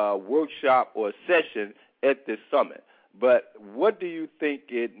workshop or session at the summit. But what do you think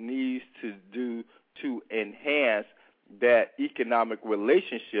it needs to do to enhance that economic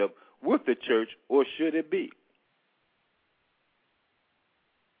relationship with the church, or should it be?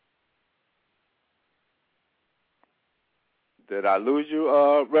 Did I lose you,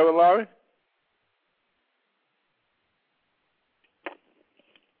 Reverend Laurie?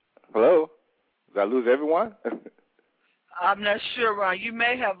 Hello? Did I lose everyone? I'm not sure, Ron. You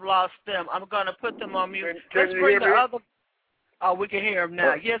may have lost them. I'm going to put them on mute. Let's bring the other. Oh, we can hear him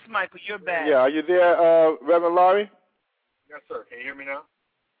now. Yes, Michael, you're back. Yeah, are you there, Reverend Laurie? Yes, sir. Can you hear me now?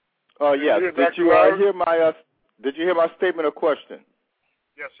 Oh, yes. Did you hear my statement or question?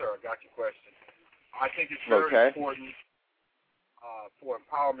 Yes, sir. I got your question. I think it's very important for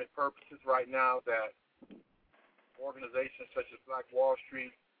empowerment purposes right now that organizations such as Black Wall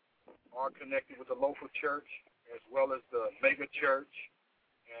Street are connected with the local church as well as the mega church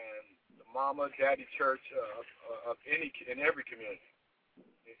and the mama, daddy church of every community.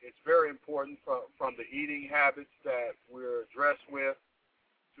 It's very important from the eating habits that we're addressed with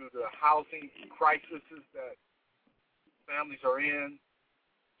to the housing crises that families are in,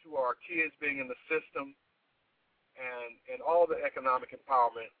 to our kids being in the system, and all the economic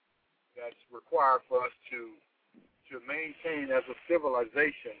empowerment that's required for us to maintain as a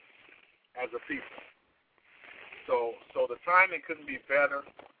civilization, as a people. So the timing couldn't be better.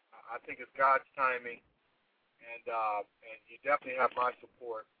 I think it's God's timing, and you definitely have my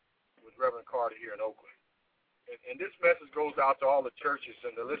support with Reverend Carter here in Oakland. And this message goes out to all the churches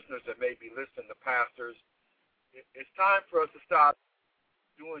and the listeners that may be listening, the pastors. It's time for us to stop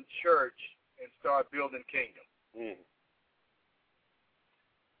doing church and start building kingdom.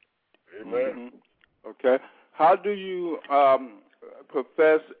 Amen. Okay. How do you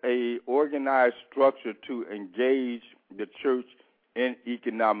profess a organized structure to engage the church in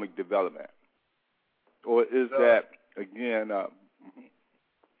economic development? Or is that, again,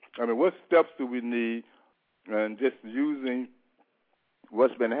 what steps do we need? And just using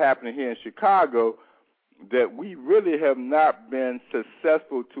what's been happening here in Chicago, that we really have not been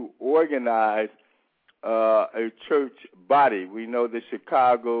successful to organize a church body. We know that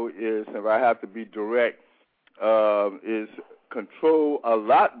Chicago is, if I have to be direct, is controlled a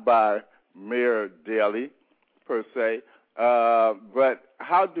lot by Mayor Daley, per se. But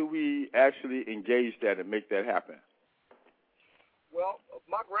how do we actually engage that and make that happen? Well,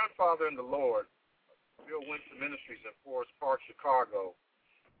 my grandfather in the Lord, Bill Winston Ministries in Forest Park, Chicago,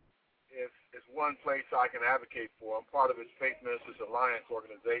 is one place I can advocate for. I'm part of his Faith Ministers Alliance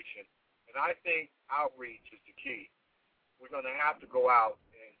organization, and I think outreach is the key. We're going to have to go out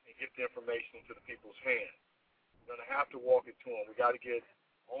and get the information into the people's hands. We're going to have to walk it to them. We got to get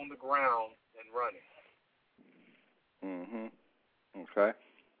on the ground and running. Okay.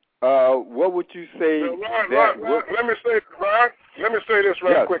 What would you say? Ron, let me say this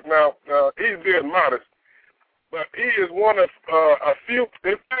right quick now. He's being modest, but he is one of a few,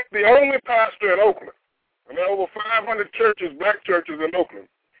 in fact, the only pastor in Oakland. And there are over 500 churches, black churches in Oakland.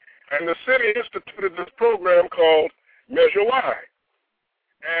 And the city instituted this program called Measure Y.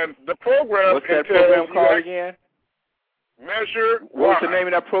 And the program... What's that program called again? Measure Y. What's the name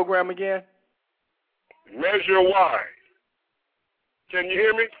of that program again? Measure Y. Can you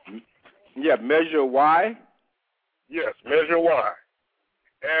hear me? Yeah, Measure Y? Yes, Measure Y.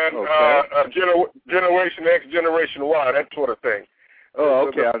 And okay. Generation X, Generation Y, that sort of thing. Oh,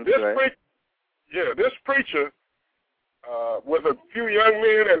 okay, I'm sorry. This preacher, with a few young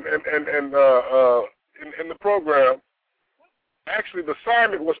men and in the program, actually the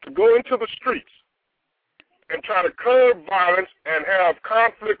assignment was to go into the streets and try to curb violence and have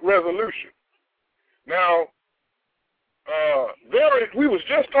conflict resolution. Now, we was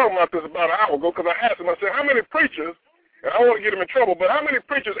just talking about this about an hour ago because I asked him, I said, how many preachers, and I don't want to get him in trouble, but how many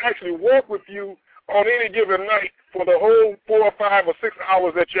preachers actually walk with you on any given night for the whole 4 or 5 or 6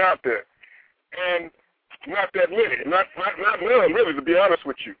 hours that you're out there? And not that many, not none really, to be honest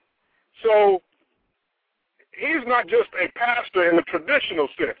with you. So he's not just a pastor in the traditional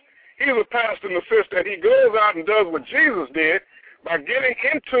sense. He's a pastor in the sense that he goes out and does what Jesus did by getting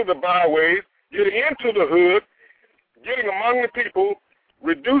into the byways, getting into the hood, getting among the people,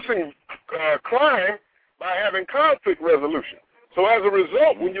 reducing crime by having conflict resolution. So as a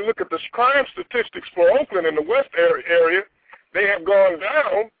result, when you look at the crime statistics for Oakland and the West area, they have gone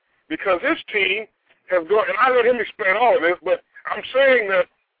down because his team has gone, and I let him explain all of this, but I'm saying that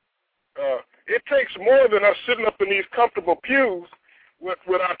it takes more than us sitting up in these comfortable pews with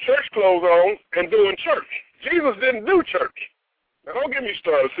our church clothes on and doing church. Jesus didn't do church. Now, don't get me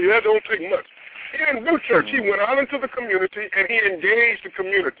started. See, that don't take much. He didn't do church. He went out into the community, and he engaged the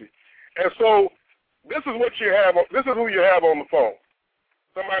community. And so this is what you have. This is who you have on the phone.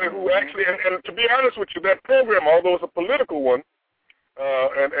 Somebody who actually, and to be honest with you, that program, although it's a political one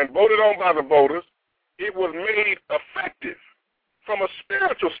and voted on by the voters, it was made effective from a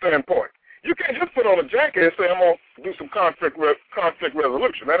spiritual standpoint. You can't just put on a jacket and say, I'm going to do some conflict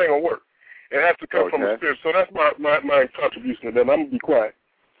resolution. That ain't going to work. It has to come from the spirit. So that's my contribution to that. I'm going to be quiet.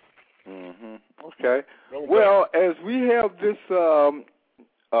 Mm-hmm. Okay. Well, as we have this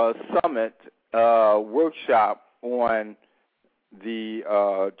summit workshop on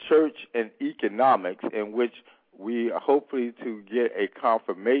the church and economics, in which we are hopefully to get a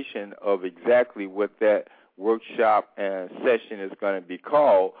confirmation of exactly what that workshop and session is going to be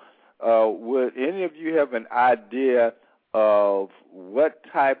called, would any of you have an idea of what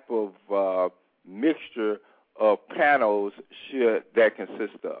type of mixture of panels should that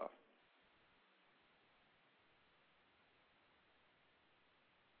consist of?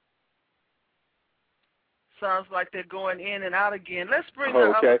 Sounds like they're going in and out again. Let's bring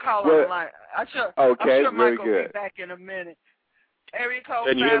the other caller online. I'm sure Michael will be back in a minute. Area code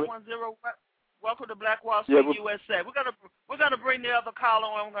 510. Welcome to Black Wall Street, USA. We're gonna bring the other caller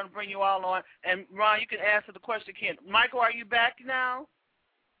on. We're gonna bring you all on. And Ron, you can answer the question again. Michael, are you back now?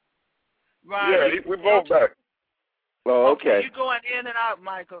 Ron, yeah, we're both back. Oh, okay. You're going in and out,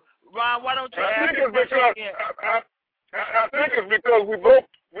 Michael. Ron, why don't you ask the question again? I think it's because we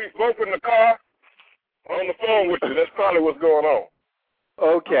both in the car on the phone with you. That's probably what's going on.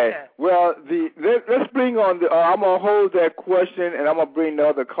 Okay. Well, let's bring on the. I'm gonna hold that question, and I'm gonna bring the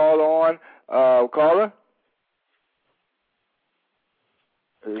other caller on. Caller?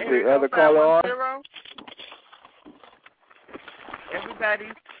 Is the other caller on?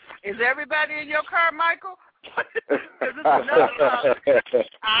 Is everybody in your car, Michael? Because it's another car.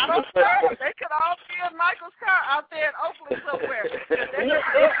 I don't know. They could all be in Michael's car out there in Oakland somewhere.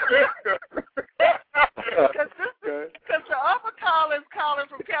 Because the other caller is calling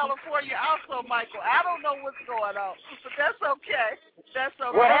from California also, Michael. I don't know what's going on, but that's okay. That's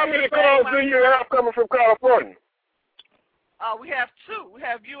okay. Well, how many calls do you have coming from California? We have 2. We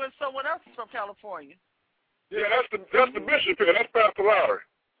have you and someone else from California. Yeah, that's the bishop here. That's Pastor Lowry.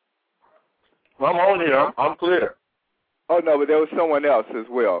 I'm on here. I'm clear. Oh, no, but there was someone else as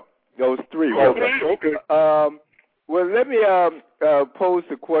well. There was 3. Okay. Well, let me pose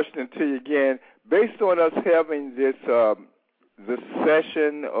the question to you again. Based on us having this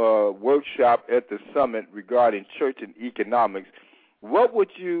session or workshop at the summit regarding church and economics, what would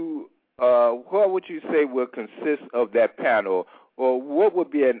you say will consist of that panel, or what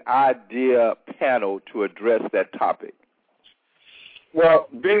would be an ideal panel to address that topic? Well,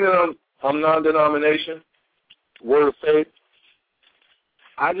 being that I'm non-denomination, Word of Faith,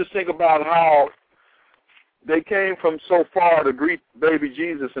 I just think about how they came from so far to greet baby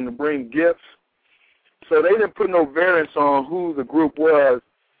Jesus and to bring gifts. So they didn't put no variance on who the group was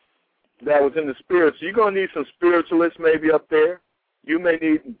that was in the spirit. So you're going to need some spiritualists maybe up there. You may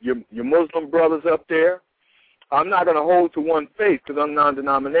need your Muslim brothers up there. I'm not going to hold to one faith because I'm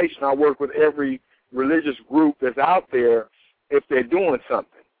non-denominational. I work with every religious group that's out there if they're doing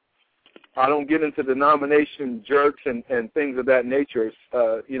something. I don't get into denomination jerks and things of that nature.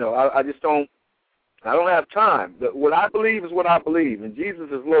 I just don't. I don't have time. What I believe is what I believe, and Jesus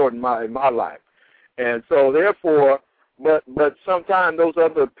is Lord in my life. And so, therefore, but sometimes those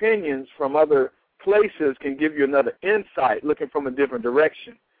other opinions from other places can give you another insight, looking from a different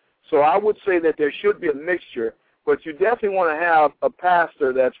direction. So I would say that there should be a mixture, but you definitely want to have a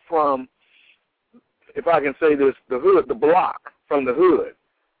pastor that's from, if I can say this, the hood, the block, from the hood.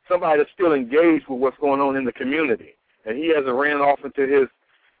 Somebody that's still engaged with what's going on in the community, and he hasn't ran off into his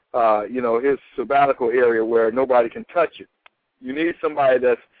sabbatical area where nobody can touch it. You need somebody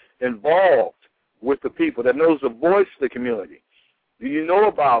that's involved with the people, that knows the voice of the community. Do you know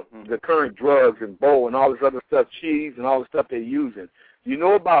about the current drugs and bowl and all this other stuff, cheese and all the stuff they're using? Do you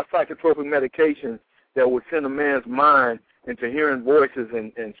know about psychotropic medications that would send a man's mind into hearing voices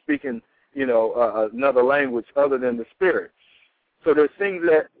and speaking, another language other than the spirit? So there's things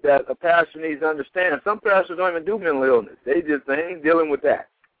that a pastor needs to understand. Some pastors don't even do mental illness. They ain't dealing with that.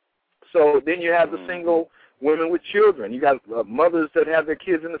 So then you have the single women with children. You got mothers that have their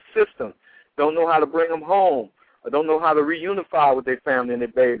kids in the system, don't know how to bring them home, or don't know how to reunify with their family and their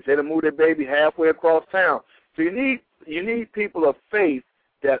babies. They done moved their baby halfway across town. So you need people of faith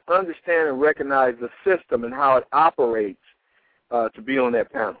that understand and recognize the system and how it operates to be on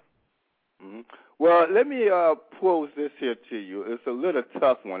that panel. Mm-hmm. Well, let me pose this here to you. It's a little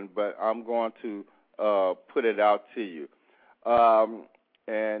tough one, but I'm going to put it out to you.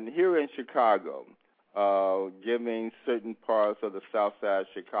 And here in Chicago, giving certain parts of the south side of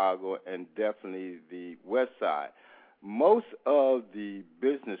Chicago and definitely the west side, most of the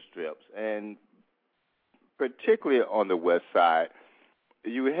business strips, and particularly on the west side,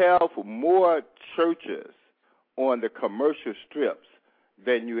 you have more churches on the commercial strips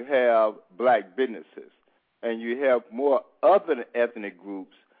than you have black businesses. And you have more other ethnic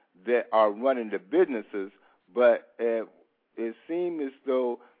groups that are running the businesses, but it seems as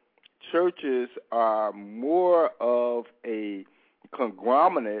though churches are more of a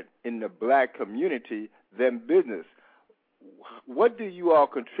conglomerate in the black community than business. What do you all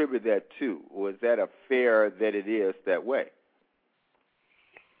contribute that to, or is that a fair that it is that way?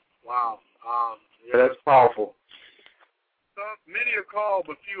 Wow. That's powerful. Many are called,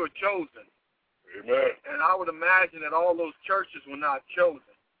 but few are chosen. Amen. And I would imagine that all those churches were not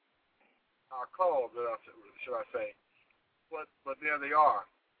chosen, are called, should I say. But there they are.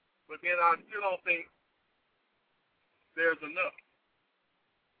 But then I still don't think there's enough.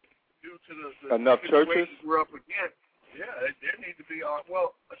 Due to the enough churches we're up against. Yeah, there needs to be,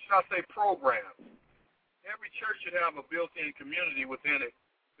 should I say programs. Every church should have a built-in community within it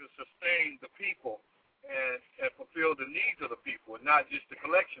to sustain the people and fulfill the needs of the people, and not just the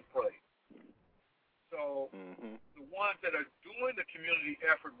collection plate. So the ones that are doing the community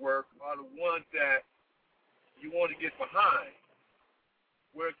effort work are the ones that you want to get behind.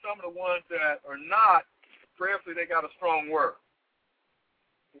 Where some of the ones that are not, prayerfully they got a strong word.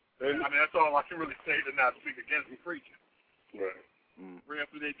 I mean, that's all I can really say to not speak against the preaching. Right.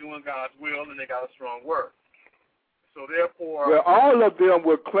 Prayerfully they're doing God's will and they got a strong word. So therefore, well, all of them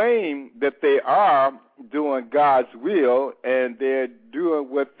will claim that they are doing God's will and they're doing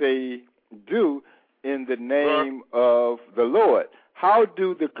what they do in the name of the Lord. How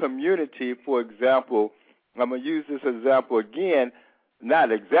do the community, for example, I'm going to use this example again,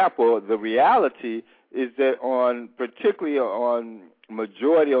 not example, the reality is that particularly on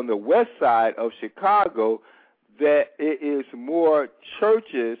majority on the west side of Chicago, that it is more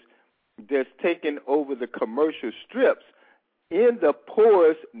churches that's taken over the commercial strips in the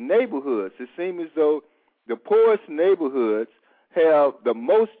poorest neighborhoods. It seems as though the poorest neighborhoods have the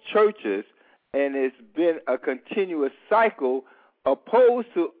most churches, and it's been a continuous cycle opposed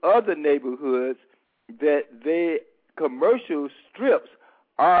to other neighborhoods that the commercial strips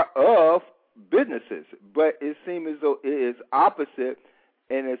are of businesses. But it seems as though it is opposite,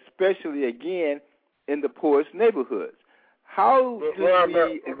 and especially, again, in the poorest neighborhoods. What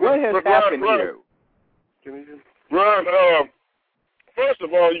has happened here? Ron, first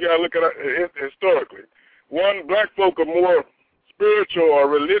of all, you got to look at it historically. One, black folk are more spiritual or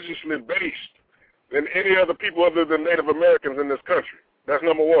religiously based than any other people other than Native Americans in this country. That's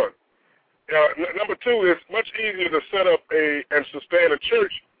number one. Number two, it's much easier to set up and sustain a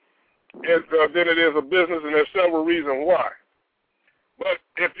church than it is a business, and there's several reasons why. But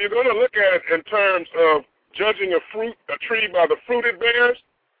if you're going to look at it in terms of judging a tree by the fruit it bears,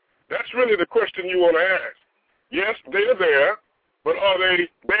 that's really the question you want to ask. Yes, they're there, but are they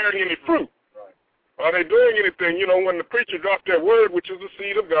bearing any fruit? Right. Are they doing anything? You know, when the preacher dropped that word, which is the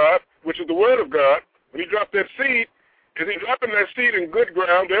seed of God, which is the word of God, when he dropped that seed, is he dropping that seed in good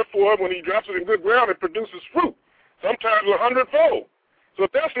ground? Therefore, when he drops it in good ground, it produces fruit, sometimes 100-fold. So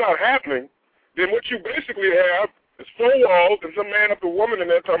if that's not happening, then what you basically have is 4 walls and some man up a woman in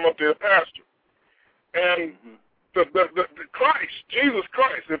there talking about their pastor. And the Christ, Jesus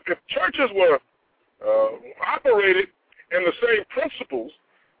Christ, if churches were operated in the same principles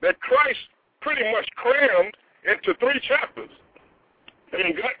that Christ pretty much crammed into 3 chapters. I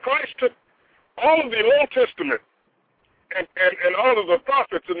mean, Christ took all of the Old Testament and all of the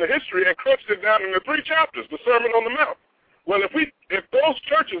prophets in the history and crunched it down into 3 chapters, the Sermon on the Mount. Well, if those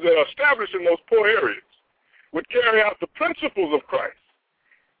churches that are established in those poor areas would carry out the principles of Christ,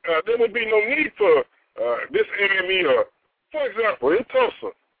 there would be no need for this enemy. For example, in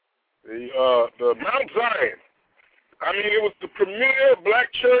Tulsa, the Mount Zion. I mean, it was the premier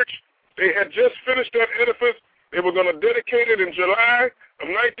black church. They had just finished that edifice. They were going to dedicate it in July of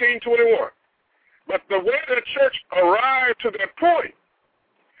 1921. But the way that church arrived to that point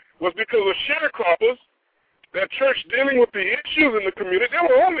was because of sharecroppers, that church dealing with the issues in the community. There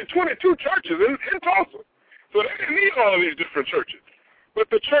were only 22 churches in Tulsa. So they didn't need all of these different churches. But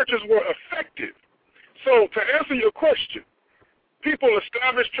the churches were effective. So to answer your question, people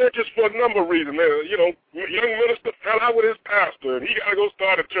establish churches for a number of reasons. You know, young minister fell out with his pastor, and he got to go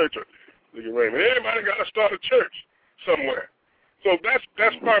start a church. Everybody got to start a church somewhere. So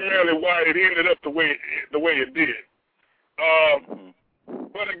that's primarily why it ended up the way it did.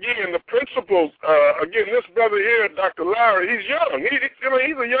 But again, the principles. Again, this brother here, Dr. Lowry, he's young.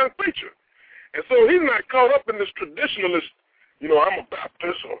 He's a young preacher, and so he's not caught up in this traditionalist. You know, I'm a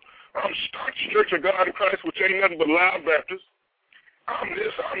Baptist, or I'm Staunch Church of God in Christ, which ain't nothing but loud Baptist. I'm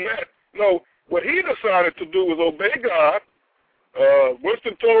this, I'm that. No, what he decided to do was obey God.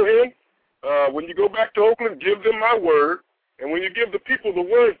 Winston told him, when you go back to Oakland, give them my word. And when you give the people the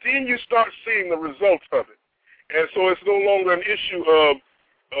word, then you start seeing the results of it. And so it's no longer an issue of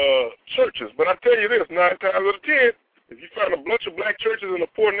churches. But I tell you this, 9 times out of 10, if you find a bunch of black churches in a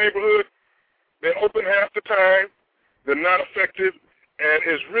poor neighborhood, they're open half the time, they're not effective, and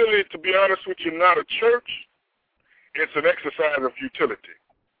it's really, to be honest with you, not a church. It's an exercise of futility.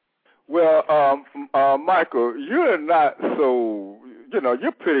 Well, Michael, you're not so,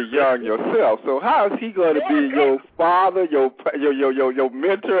 you're pretty young yourself. So how is he going to be your father, your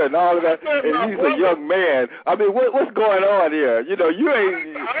mentor, and all of that? And he's a young man. I mean, what's going on here? You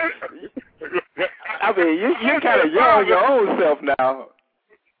ain't. I mean, you're kind of young your own self now.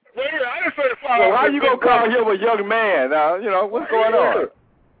 Well, yeah, I didn't say father. So how you gonna call him a young man? Now, what's going on?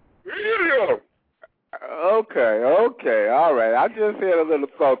 Yeah. Okay, all right. I just had a little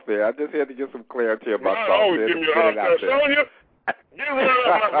thought there. I just had to get some clarity about thoughts. I always give you a hard time. Sonia, get her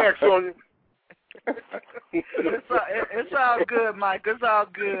out of my back, Sonia. It's all good, Mike. It's all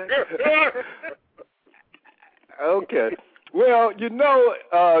good. Okay. Well,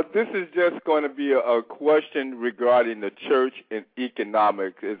 this is just going to be a question regarding the church and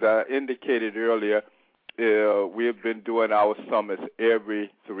economics. As I indicated earlier, we have been doing our summits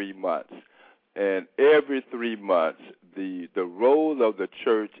every 3 months. And every 3 months, the role of the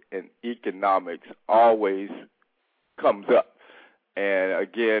church in economics always comes up. And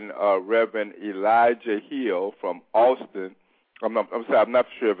again, Reverend Elijah Hill from Austin, I'm not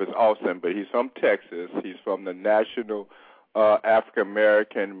sure if it's Austin, but he's from Texas. He's from the National African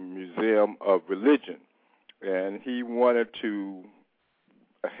American Museum of Religion. And he wanted to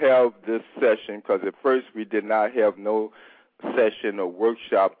have this session because at first we did not have no session or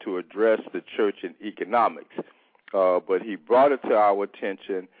workshop to address the church and economics. But he brought it to our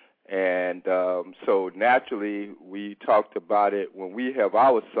attention, and so naturally we talked about it. When we have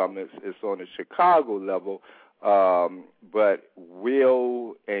our summits, it's on the Chicago level, but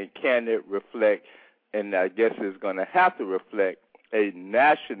will and can it reflect, and I guess it's going to have to reflect, a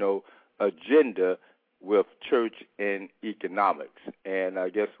national agenda with church and economics. And I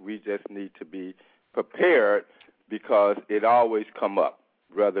guess we just need to be prepared because it always come up,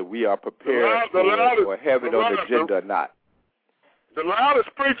 whether we are prepared or have it on the agenda or not. The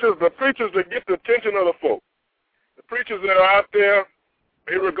loudest preachers, the preachers that get the attention of the folk, the preachers that are out there,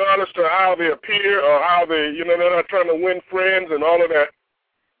 regardless to how they appear or how they, they're not trying to win friends and all of that,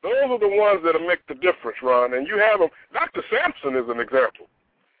 those are the ones that'll make the difference, Ron. And you have them. Dr. Sampson is an example.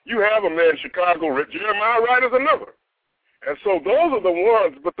 You have them there in Chicago. Jeremiah Wright is another. And so those are the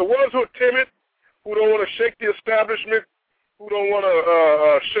ones, but the ones who are timid, who don't want to shake the establishment, who don't want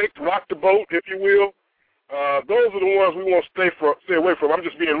to rock the boat, if you will, those are the ones we want to stay away from. I'm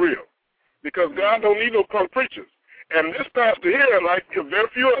just being real. Because God don't need no punk preachers. And this pastor here, like very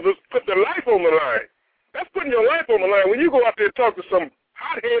few others, put their life on the line. That's putting your life on the line. When you go out there and talk to some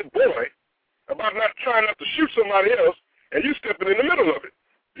hot-head boy about trying not to shoot somebody else, and you stepping in the middle of it,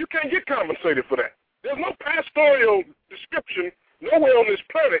 you can't get compensated for that. There's no pastoral description nowhere on this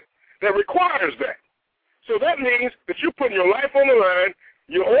planet that requires that. So that means that you're putting your life on the line,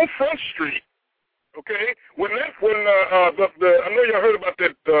 your own front street, okay? I know y'all heard about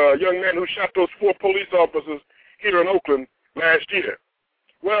that young man who shot those 4 police officers here in Oakland last year.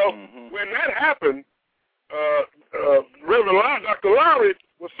 Well, when that happened, Reverend Dr. Lowry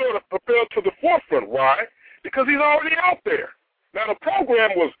was sort of propelled to the forefront. Why? Because he's already out there. Now, the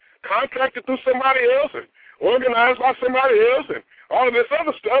program was contracted through somebody else and organized by somebody else and all of this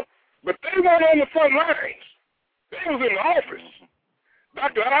other stuff, but they weren't on the front lines. They was in the office.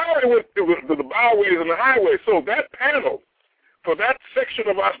 Dr. Lowry went to the byways and the highways. So that panel for that section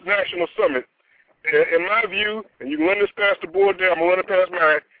of our national summit, in my view, and you can run this past the board there, I'm going to run it past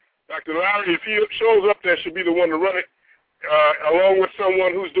mine, Dr. Lowry, if he shows up there, should be the one to run it, along with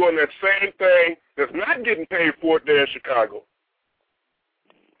someone who's doing that same thing that's not getting paid for it there in Chicago.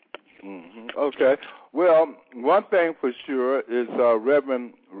 Okay. Well, one thing for sure is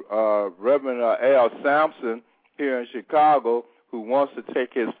Reverend Al Sampson here in Chicago, who wants to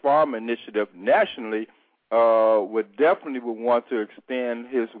take his farm initiative nationally, would want to extend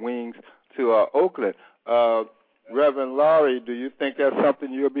his wings to Oakland. Reverend Lowry, do you think that's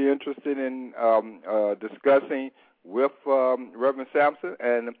something you'll be interested in discussing with Reverend Sampson?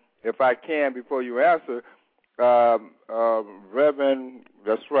 And if I can, before you answer, Reverend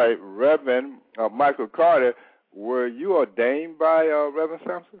Michael Carter, were you ordained by Reverend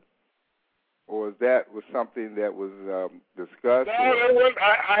Sampson? Or was something that was discussed? No,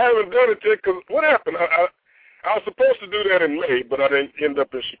 I haven't done it yet, because what happened? I was supposed to do that in May, but I didn't end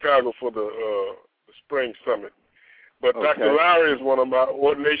up in Chicago for the spring summit. But okay. Dr. Lowry is one of my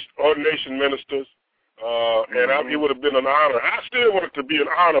ordination ministers, and it would have been an honor. I still want it to be an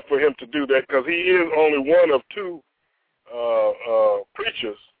honor for him to do that, because he is only one of 2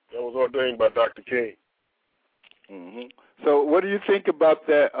 preachers that was ordained by Dr. King. So what do you think about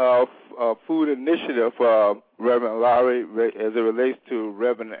that food initiative, Reverend Lowry, as it relates to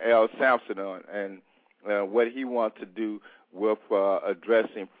Reverend Al Sampson and what he wants to do with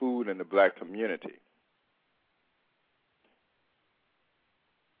addressing food in the black community?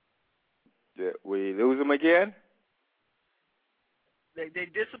 Did we lose him again? They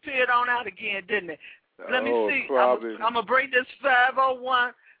disappeared on out again, didn't they? Let me see. Probably. I'm going to bring this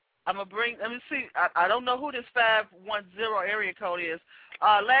 501. Let me see. I don't know who this 510 area code is.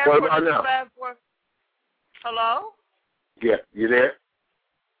 Larry, what about now? 54. Hello? Yeah, you there?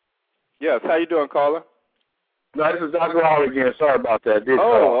 Yes, how you doing, caller? No, this is Dr. Hall again. Sorry about that.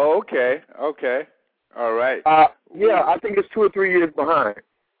 Okay. All right. Yeah, I think it's 2 or 3 years behind.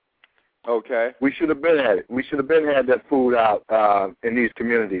 Okay. We should have been at it. We should have been had that food out in these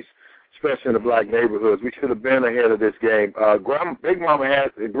communities, especially in the black neighborhoods. We should have been ahead of this game. Big Mama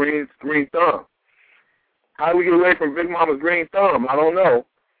has a green thumb. How do we get away from Big Mama's green thumb? I don't know.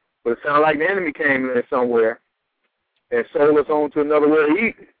 But it sounds like the enemy came in somewhere and sold us on to another way to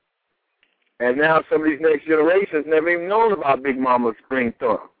eat. And now some of these next generations never even known about Big Mama's green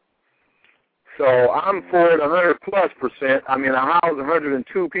thumb. So I'm for it 100+%. I mean, I house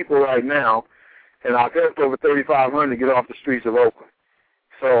 102 people right now, and I've helped over 3,500 to get off the streets of Oakland.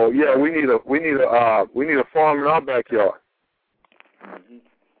 So yeah, we need a farm in our backyard.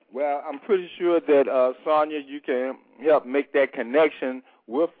 Well, I'm pretty sure that Sonia, you can help make that connection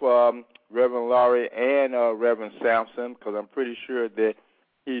with Reverend Lowry and Reverend Sampson, because I'm pretty sure that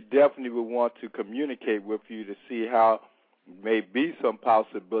he definitely would want to communicate with you to see how may be some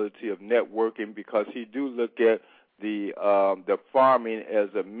possibility of networking, because he do look at the farming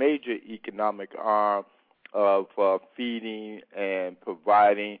as a major economic arm of feeding and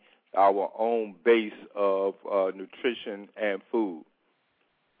providing our own base of nutrition and food.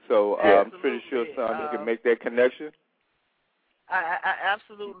 So I'm pretty sure Sonia can make that connection. I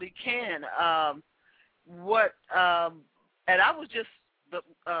absolutely can. And I was just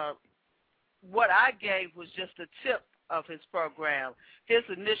what I gave was just a tip of his program. His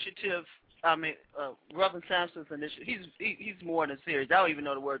initiative, Reverend Sampson's initiative, he's more than serious. I don't even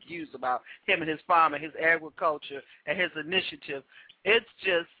know the word used about him and his farm and his agriculture and his initiative. It's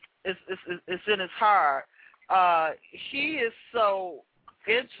just, it's in his heart. He is so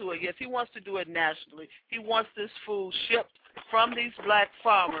into it. Yes, he wants to do it nationally. He wants this food shipped from these black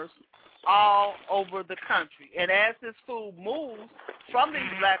farmers all over the country. And as this food moves from these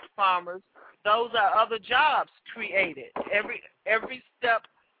black farmers, those are other jobs created every step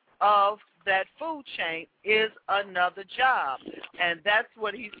of that food. food chain is another job, and that's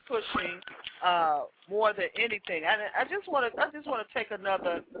what he's pushing more than anything. And I just want to take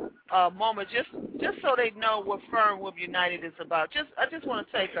another moment, just so they know what Fernwood United is about. I just want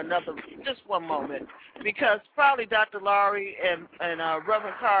to take just one moment, because probably Dr. Lowry and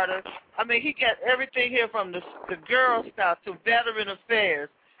Reverend Carter, I mean, he got everything here from the Girl Scouts to Veteran Affairs.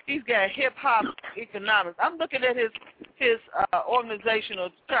 He's got hip-hop economics. I'm looking at his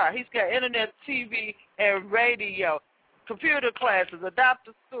organizational chart. He's got internet, TV, and radio, computer classes,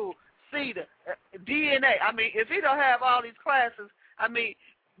 adopted school, CETA, DNA. I mean, if he don't have all these classes, I mean,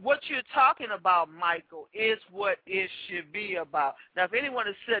 what you're talking about, Michael, is what it should be about. Now, if anyone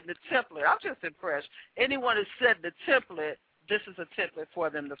is setting the template, I'm just impressed. Anyone is setting the template, this is a template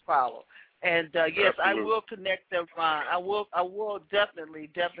for them to follow. And yes, absolutely. I will connect them, Ron. I will definitely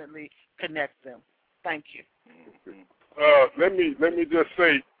connect them. Thank you. Let me just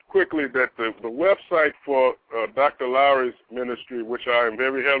say quickly that the website for Dr. Lowry's ministry, which I am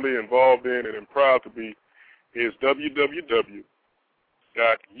very heavily involved in and am proud to be, is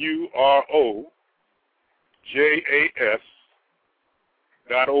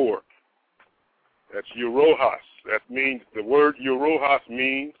www.urojas.org. That's Urojas. That means the word Urojas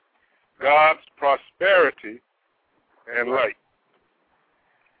means God's prosperity and light.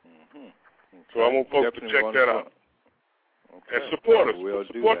 Mm-hmm. Okay. So I want folks to check that out. Okay. And support us.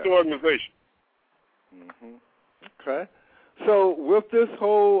 Support the organization. Mm-hmm. Okay. So with this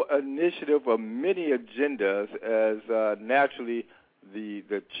whole initiative of many agendas, as naturally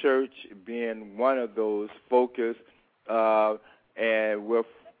the church being one of those focus, and with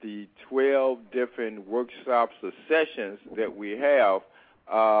the 12 different workshops or sessions that we have,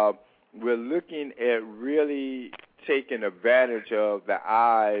 we're looking at really taking advantage of the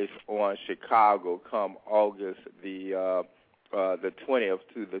eyes on Chicago come August the 20th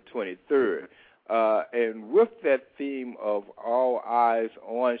to the 23rd. And with that theme of all eyes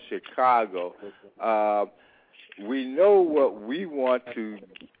on Chicago, we know what we want to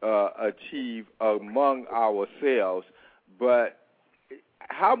achieve among ourselves, but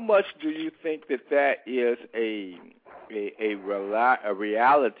how much do you think that is a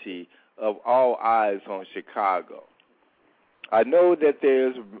reality of all eyes on Chicago? I know that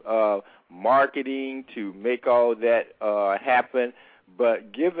there's marketing to make all that happen,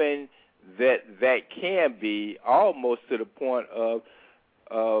 but given that can be almost to the point of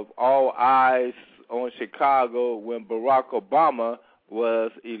all eyes on Chicago when Barack Obama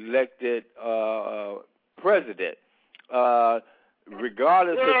was elected president.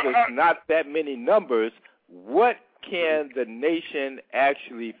 Regardless if it's not that many numbers, what can the nation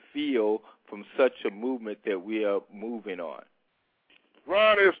actually feel from such a movement that we are moving on?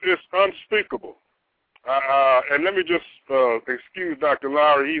 Ron, it's unspeakable. And let me just excuse Dr.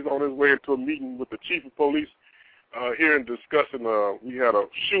 Lowry. He's on his way into a meeting with the chief of police here and discussing, we had a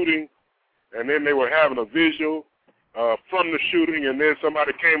shooting, and then they were having a visual from the shooting, and then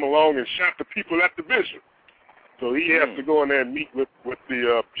somebody came along and shot the people at the visual. So he has to go in there and meet with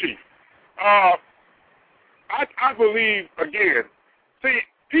the chief. I believe, again, see,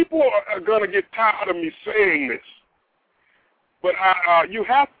 people are going to get tired of me saying this, but you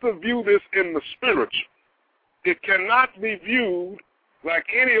have to view this in the spiritual. It cannot be viewed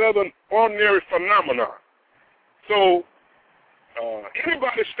like any other ordinary phenomenon. So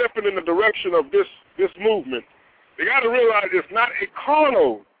anybody stepping in the direction of this movement, they got to realize it's not a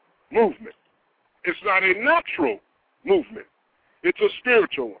carnal movement. It's not a natural movement. It's a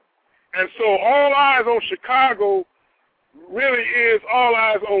spiritual one. And so all eyes on Chicago really is all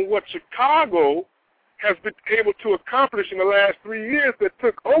eyes on what Chicago has been able to accomplish in the last 3 years that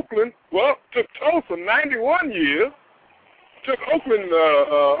took Oakland, took Tulsa 91 years, took Oakland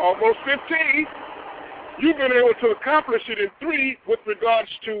almost 15. You've been able to accomplish it in 3 with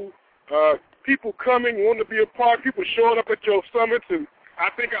regards to people coming, wanting to be a part, people showing up at your summits. And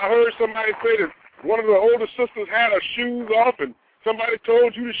I think I heard somebody say that one of the older sisters had her shoes off and somebody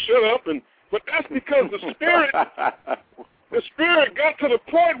told you to shut up. But that's because the spirit got to the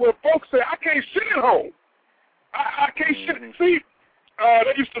point where folks say, I can't sit at home. I can't sit. See,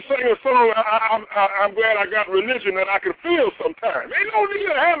 they used to sing a song, I'm glad I got religion that I can feel sometimes. Ain't no need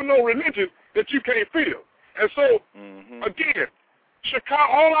to have no religion that you can't feel. And so, again,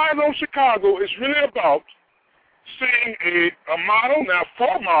 all eyes on Chicago is really about seeing a model, now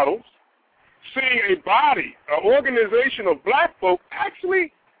 4 models, seeing a body, an organization of black folk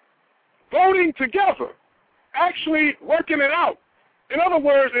actually voting together, actually working it out. In other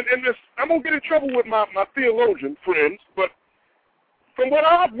words, and this, I'm going to get in trouble with my theologian friends, but from what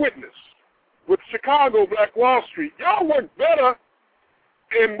I've witnessed with Chicago Black Wall Street, y'all work better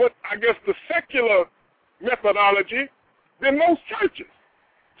in what I guess the secular methodology than most churches.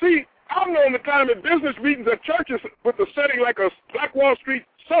 See, I've known the time in business meetings at churches with a setting like a Black Wall Street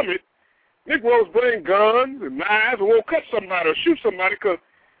summit, Negroes bring guns and knives and won't cut somebody or shoot somebody because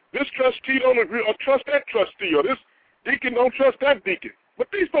this trustee don't agree or trust that trustee or this deacon don't trust that deacon. But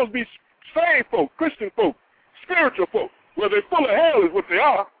these supposed to be saved folk, Christian folk, spiritual folk. Well, they're full of hell is what they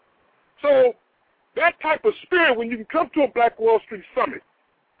are. So that type of spirit, when you can come to a Black Wall Street summit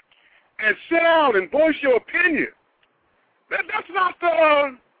and sit down and voice your opinion, that's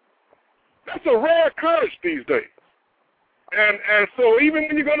a rare occurrence these days. And so even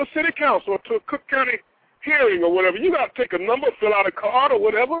when you go to city council or to a Cook County hearing or whatever, you got to take a number, fill out a card or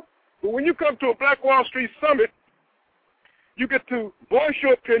whatever. But when you come to a Black Wall Street summit, you get to voice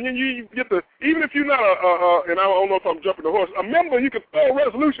your opinion. You get to, even if you're not and I don't know if I'm jumping the horse, a member, you can throw a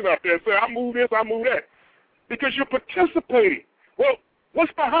resolution out there and say, I move this, I move that. Because you're participating. Well,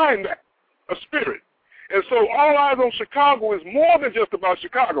 what's behind that? A spirit. And so All Eyes on Chicago is more than just about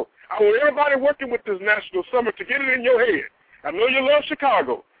Chicago. I want everybody working with this national summit to get it in your head. I know you love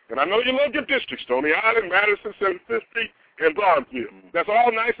Chicago, and I know you love your districts, Stony Island, Madison, 75th Street, and Bronzeville. That's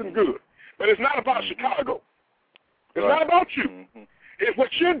all nice and good. But it's not about Chicago. It's not about you. It's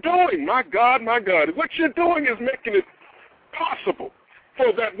what you're doing. My God, what you're doing is making it possible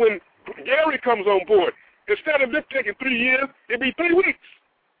so that when Gary comes on board, instead of it taking 3 years, it'll be 3 weeks.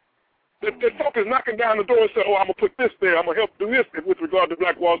 The folk is knocking down the door and say, oh, I'm going to put this there. I'm going to help do this with regard to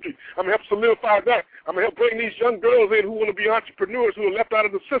Black Wall Street. I'm going to help solidify that. I'm going to help bring these young girls in who want to be entrepreneurs who are left out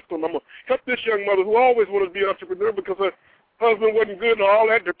of the system. I'm going to help this young mother who always wanted to be an entrepreneur because her husband wasn't good and all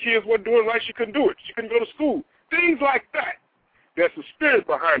that. The kids weren't doing right. She couldn't do it. She couldn't go to school. Things like that. There's a spirit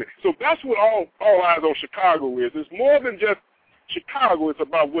behind it. So that's what All Eyes on Chicago is. It's more than just Chicago. It's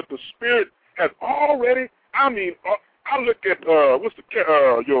about what the spirit has already, I look at what's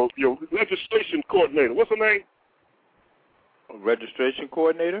your legislation coordinator. What's her name? Registration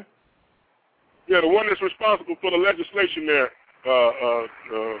coordinator? Yeah, the one that's responsible for the legislation there. I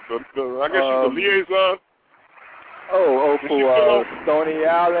guess she's the liaison. For Stony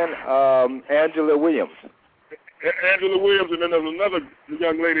Island, Angela Williams. Angela Williams, and then there's another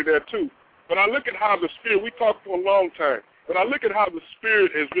young lady there too. But I look at how the spirit. We talked for a long time, but I look at how the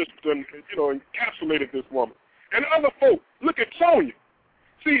spirit has just encapsulated this woman. And other folk, look at Sonia.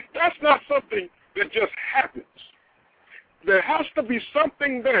 See, that's not something that just happens. There has to be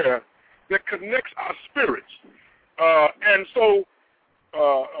something there that connects our spirits. And so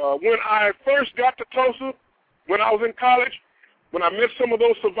when I first got to Tulsa, when I was in college, when I met some of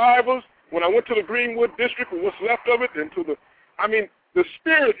those survivors, when I went to the Greenwood District and what's left of it, the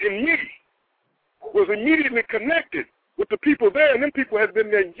spirit in me was immediately connected with the people there, and them people had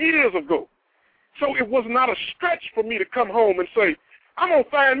been there years ago. So it was not a stretch for me to come home and say, I'm going to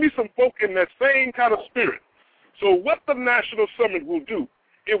find me some folk in that same kind of spirit. So what the National Summit will do,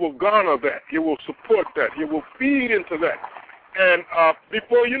 it will garner that. It will support that. It will feed into that. And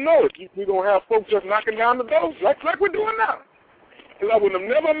before you know it, we're going to have folks just knocking down the doors like we're doing now. Because I would have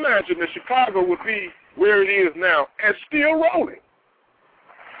never imagined that Chicago would be where it is now and still rolling.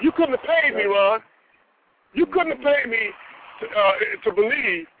 You couldn't have paid me, Ron. You couldn't have paid me to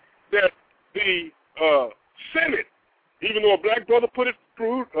believe that the Senate, even though a black brother put it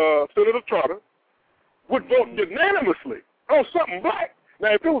through, Senator Trotter, would vote unanimously on something black.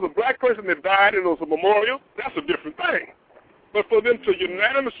 Now, if it was a black person that died and it was a memorial, that's a different thing. But for them to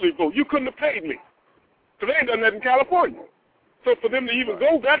unanimously vote, you couldn't have paid me. Because they ain't done that in California. So for them to even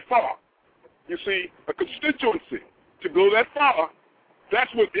go that far, you see, a constituency to go that far,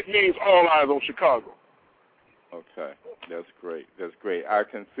 that's what it means, All Eyes on Chicago. Okay, that's great. That's great. I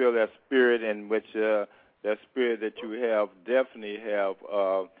can feel that spirit in which that spirit that you have definitely have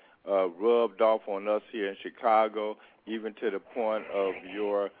rubbed off on us here in Chicago, even to the point of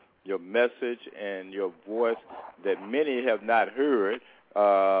your message and your voice that many have not heard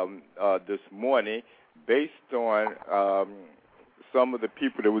this morning, based on some of the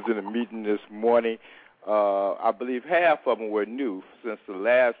people that was in the meeting this morning. I believe half of them were new since the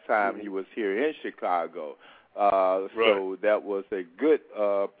last time he was here in Chicago. So that was a good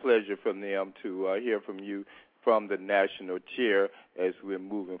pleasure for them to hear from you from the national chair as we're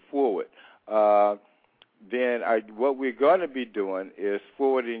moving forward. Then what we're going to be doing is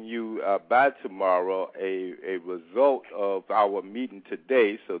forwarding you by tomorrow a result of our meeting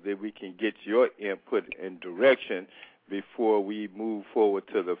today so that we can get your input and direction before we move forward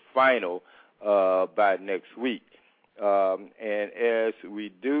to the final by next week. And as we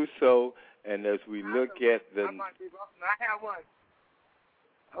do so, and as we look at the... I have one.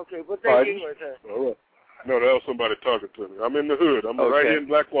 Okay, what's that English? All right. No, that was somebody talking to me. I'm in the hood. I'm right here in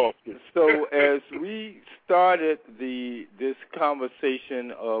Black Wall Street. So as we started this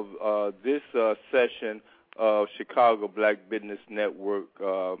conversation of this session of Chicago Black Business Network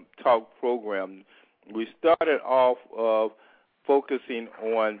talk program, we started off of focusing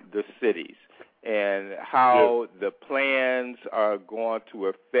on the cities and how the plans are going to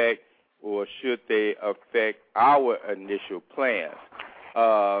affect, or should they affect, our initial plans,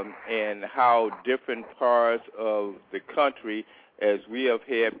 and how different parts of the country, as we have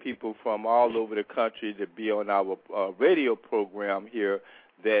had people from all over the country to be on our radio program here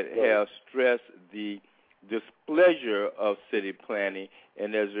that have stressed the displeasure of city planning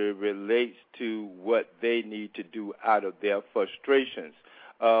and as it relates to what they need to do out of their frustrations.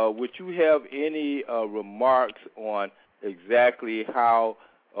 Would you have any remarks on exactly how,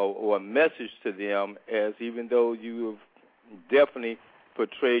 or a message to them, as even though you have definitely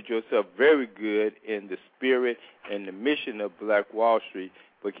portrayed yourself very good in the spirit and the mission of Black Wall Street,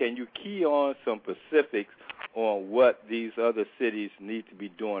 but can you key on some specifics on what these other cities need to be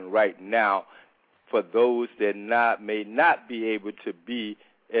doing right now for those that may not be able to be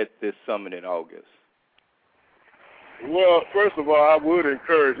at this summit in August? Well, first of all, I would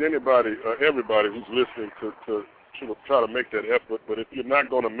encourage everybody who's listening to try to make that effort. But if you're not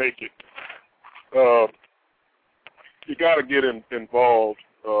going to make it, you got to get involved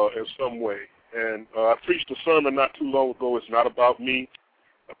in some way. And I preached a sermon not too long ago. It's not about me.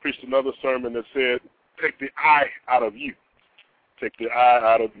 I preached another sermon that said, "Take the I out of you. Take the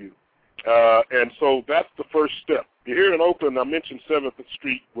I out of you." And so that's the first step. Here in Oakland, I mentioned 7th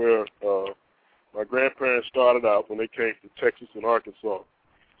Street, where my grandparents started out when they came to Texas and Arkansas.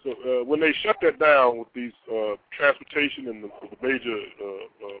 So when they shut that down with these transportation and the major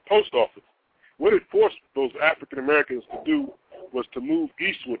post office, what it forced those African Americans to do was to move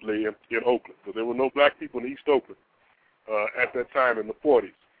eastwardly in Oakland, because there were no black people in East Oakland at that time in the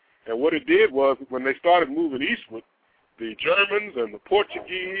 40s. And what it did was, when they started moving eastward, the Germans and the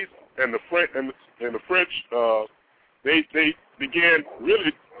Portuguese and the French, they began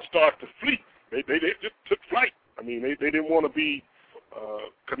really start to flee. They just took flight. I mean, they didn't want to be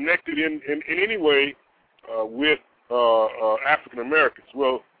connected in any way with African Americans.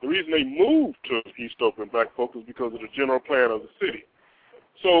 Well, the reason they moved to East Oakland, black folks, is because of the general plan of the city.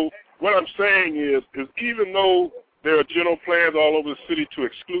 So what I'm saying is even though there are general plans all over the city to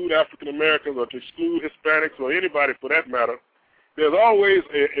exclude African Americans or to exclude Hispanics or anybody for that matter, there's always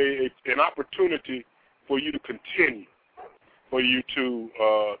an opportunity for you to continue, for you to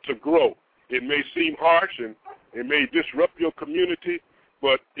grow. It may seem harsh and it may disrupt your community,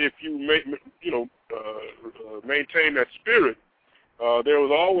 but if you maintain that spirit, there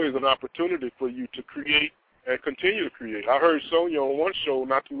was always an opportunity for you to create and continue to create. I heard Sonia on one show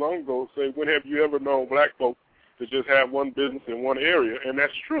not too long ago say, "When have you ever known black folk to just have one business in one area?" And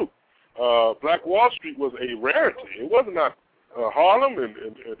that's true. Black Wall Street was a rarity. It wasn't not Harlem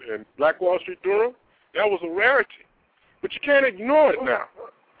and Black Wall Street, Durham. That was a rarity. But you can't ignore it now,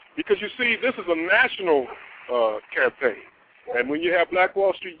 because you see, this is a national campaign. And when you have Black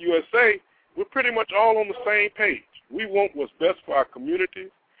Wall Street USA, we're pretty much all on the same page. We want what's best for our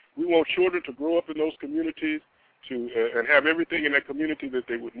communities. We want children to grow up in those communities and have everything in that community that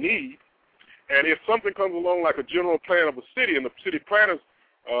they would need. And if something comes along like a general plan of a city, and the city planners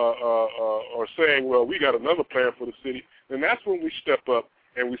are saying, "Well, we got another plan for the city," then that's when we step up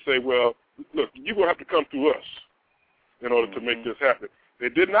and we say, "Well, look, you're going to have to come through us in order to make this happen." They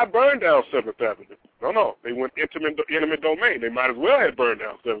did not burn down 7th Avenue. No. They went intimate domain. They might as well have burned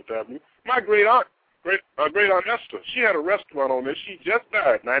down 7th Avenue. My great aunt Esther, she had a restaurant on there. She just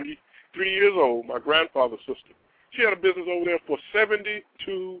died, 93 years old, my grandfather's sister. She had a business over there for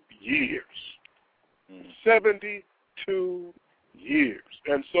 72 years. 72 years.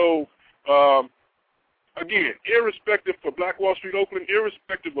 And so, again, irrespective for Black Wall Street, Oakland,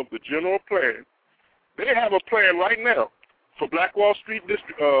 irrespective of the general plan, they have a plan right now for Black Wall Street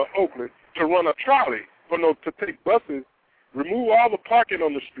District, Oakland, to run a trolley, to take buses, remove all the parking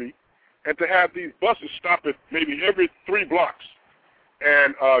on the street, and to have these buses stop at maybe every 3 blocks.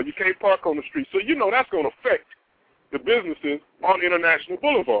 And you can't park on the street. So that's going to affect the businesses on International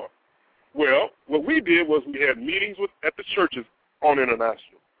Boulevard. Well, what we did was we had meetings at the churches on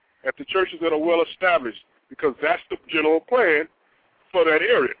International, at the churches that are well established, because that's the general plan for that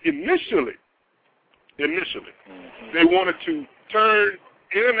area. Initially, they wanted to turn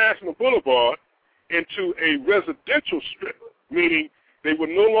International Boulevard into a residential strip, meaning they would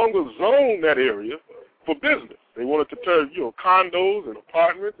no longer zone that area for business. They wanted to turn, condos and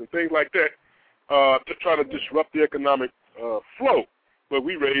apartments and things like that to try to disrupt the economic flow. But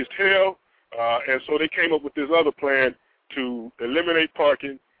we raised hell. And so they came up with this other plan to eliminate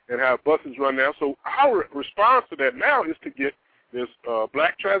parking and have buses run now. So our response to that now is to get this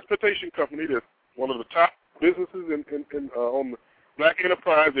black transportation company that's one of the top businesses on the black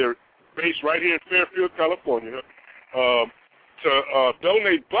enterprise. They're based right here in Fairfield, California, to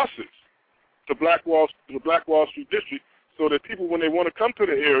donate buses to the Black Wall Street district, so that people, when they want to come to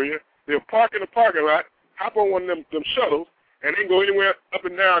the area, they'll park in the parking lot, hop on one of them shuttles, and they can go anywhere up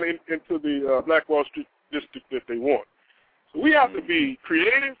and down into the Black Wall Street district that they want. So we have to be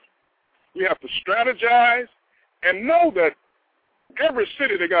creative. We have to strategize and know that every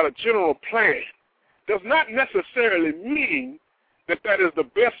city that got a general plan does not necessarily mean that that is the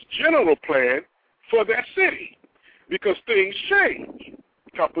best general plan for that city, because things change.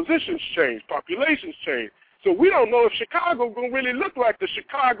 Compositions change. Populations change. So we don't know if Chicago is going to really look like the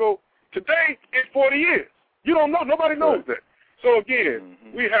Chicago today in 40 years. You don't know. Nobody knows that. So again,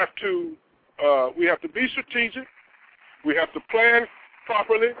 we have to be strategic. We have to plan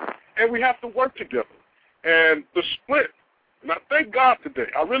properly, and we have to work together. And the strength, and I thank God today,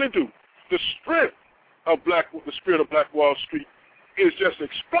 I really do, the strength of the spirit of Black Wall Street is just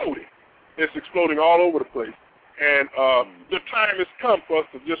exploding. It's exploding all over the place. And the time has come for us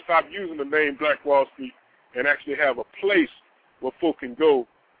to just stop using the name Black Wall Street and actually have a place where folk can go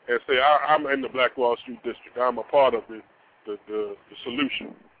and say, I'm in the Black Wall Street district. I'm a part of the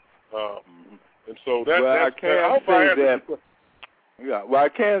solution. And so that, well, that's, I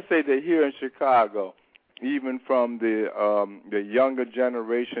can say that here in Chicago, even from the younger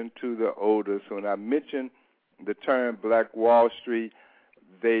generation to the older, so when I mention the term Black Wall Street,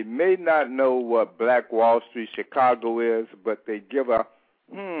 they may not know what Black Wall Street Chicago is, but they give a,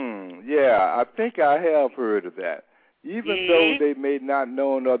 I think I have heard of that. Even though they may not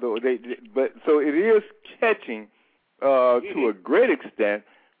know but so it is catching to a great extent,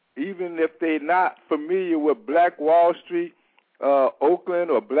 even if they're not familiar with Black Wall Street,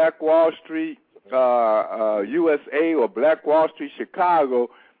 Oakland, or Black Wall Street, USA, or Black Wall Street Chicago.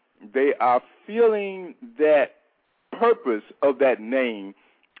 They are feeling that purpose of that name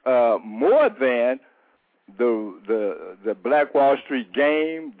more than the Black Wall Street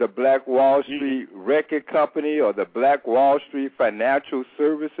game, the Black Wall Street record company, or the Black Wall Street financial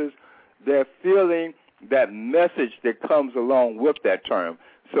services. They're feeling that message that comes along with that term.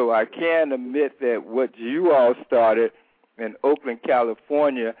 So I can admit that what you all started in Oakland,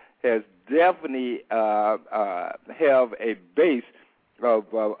 California, has definitely have a base of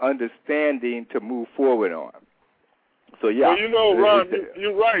understanding to move forward on. So, yeah. Well, you know, Ron,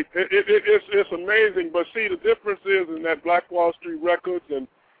 you're right. It's amazing. But, see, the difference is in that Black Wall Street Records and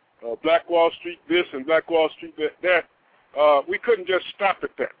Black Wall Street this and Black Wall Street that, we couldn't just stop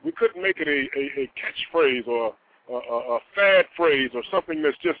at that. We couldn't make it a catchphrase or a fad phrase or something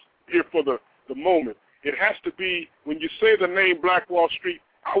that's just here for the moment. It has to be, when you say the name Black Wall Street,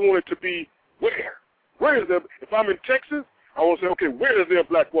 I want it to be where? Where is there? If I'm in Texas, I want to say, okay, where is there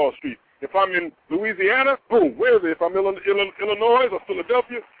Black Wall Street? If I'm in Louisiana, boom, where is it? If I'm in Illinois or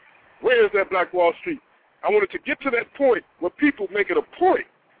Philadelphia, where is that Black Wall Street? I wanted to get to that point where people make it a point,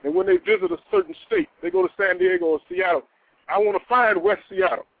 and when they visit a certain state, they go to San Diego or Seattle, I want to find West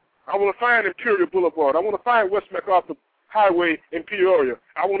Seattle. I want to find Imperial Boulevard. I want to find West MacArthur Highway in Peoria.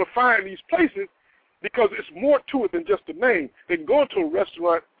 I want to find these places because it's more to it than just a name. They can go into a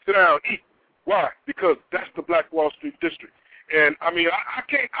restaurant, sit down, eat. Why? Because that's the Black Wall Street district. And, I mean, I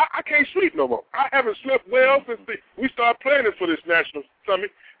can't sleep no more. I haven't slept well since we started planning for this national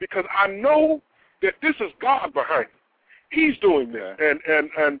summit, because I know that this is God behind it. He's doing this.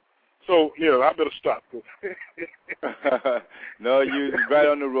 And so, I better stop. No, you're right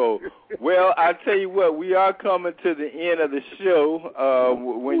on the road. Well, I tell you what, we are coming to the end of the show.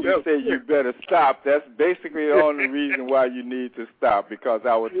 When you say you better stop, that's basically the only reason why you need to stop, because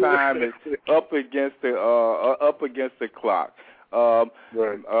our time is up against the clock.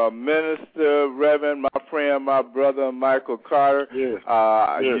 Minister, Reverend, my friend, my brother, Michael Carter,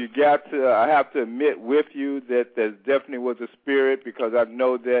 I have to admit with you that there definitely was a spirit, because I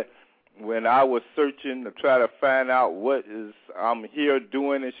know that when I was searching to try to find out what I'm here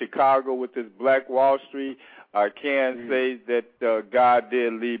doing in Chicago with this Black Wall Street, I can say that God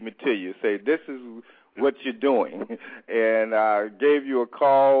did lead me to you. Say, this is what you're doing. And I gave you a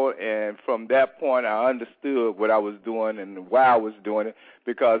call, and from that point I understood what I was doing and why I was doing it,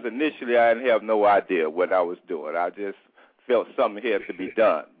 because initially I didn't have no idea what I was doing. I just felt something had to be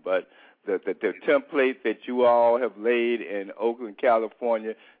done. But the template that you all have laid in Oakland,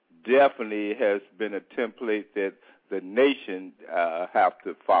 California, definitely has been a template that the nation have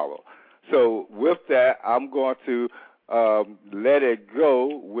to follow. So with that, I'm going to let it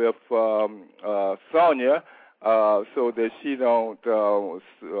go with Sonia, so that she don't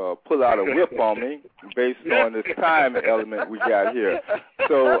pull out a whip on me based on this time element we got here.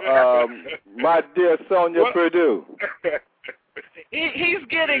 So, my dear Sonia Perdue. He's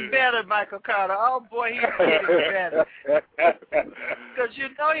getting better, Michael Carter. Oh, boy, he's getting better. Because, you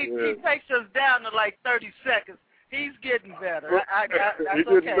know, he takes us down to like 30 seconds. He's getting better. That's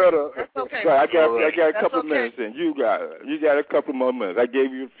okay. Better. That's okay. So I got a couple minutes in. You got a couple more minutes. I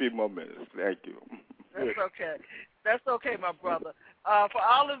gave you a few more minutes. Thank you. That's okay. That's okay, my brother. For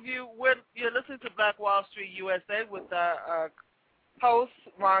all of you, you're listening to Black Wall Street USA with our host,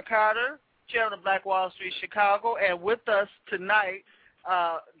 Ron Carter, chairman of Black Wall Street Chicago, and with us tonight,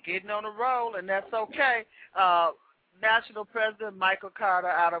 getting on the roll, and that's okay, National President Michael Carter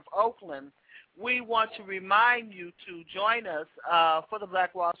out of Oakland. We want to remind you to join us for the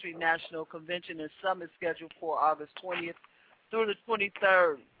Black Wall Street National Convention and Summit scheduled for August 20th through the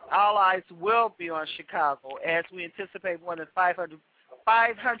 23rd. All eyes will be on Chicago as we anticipate more than 500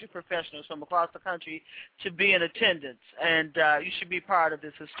 professionals from across the country to be in attendance, and you should be part of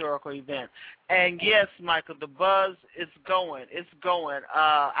this historical event. And yes, Michael, the buzz is going. It's going.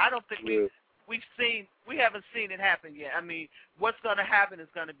 I don't think we haven't seen it happen yet. I mean, what's going to happen is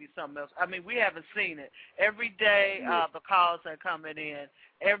going to be something else. I mean, we haven't seen it. Every day the calls are coming in.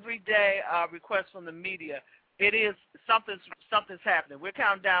 Every day requests from the media. It is something's happening. We're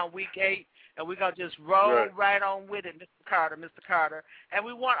counting down week 8, and we're going to just roll right on with it, Mr. Carter. And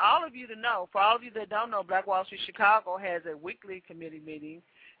we want all of you to know, for all of you that don't know, Black Wall Street Chicago has a weekly committee meeting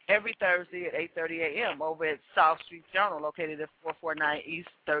every Thursday at 8:30 a.m. over at South Street Journal, located at 449 East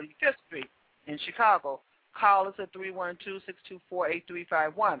 35th Street in Chicago. Call us at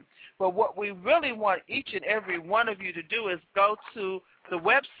 312-624-8351. But what we really want each and every one of you to do is go to the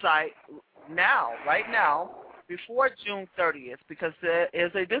website right now, before June 30th, because there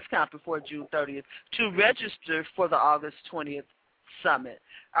is a discount before June 30th, to register for the August 20th Summit.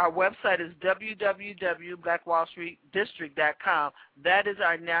 Our website is www.blackwallstreetdistrict.com. That is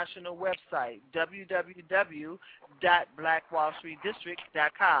our national website,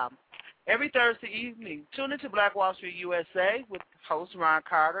 www.blackwallstreetdistrict.com. Every Thursday evening, tune into Black Wall Street USA with host Ron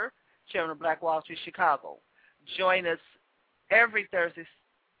Carter, chairman of Black Wall Street Chicago. Join us every Thursday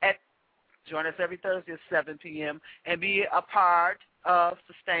at 7 p.m. and be a part of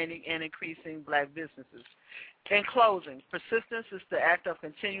sustaining and increasing black businesses. In closing, persistence is the act of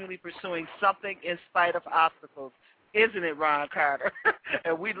continually pursuing something in spite of obstacles. Isn't it, Ron Carter?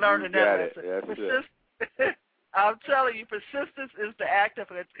 And we learned that lesson. I'm telling you, persistence is the act of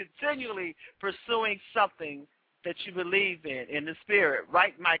continually pursuing something that you believe in the spirit.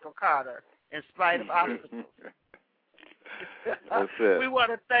 Right, Michael Carter, in spite of obstacles. That's it. We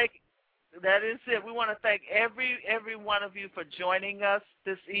want to thank. That is it. We want to thank every one of you for joining us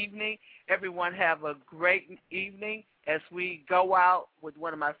this evening. Everyone have a great evening as we go out with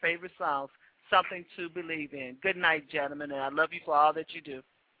one of my favorite songs, Something to Believe In. Good night, gentlemen, and I love you for all that you do.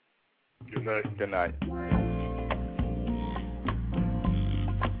 Good night. Good night.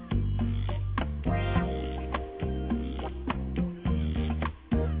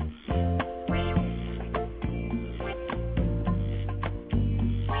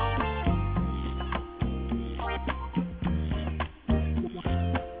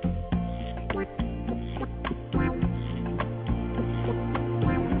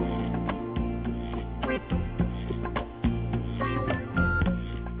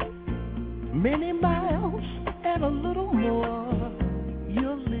 Many miles and a little more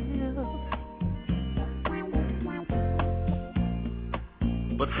you'll live.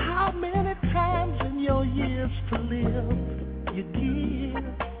 But how many times in your years to live you give?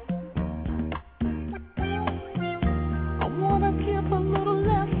 I want to give a little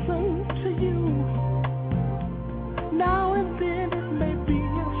lesson to you. Now and then it may be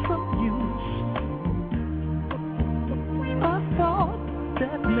of some use. A thought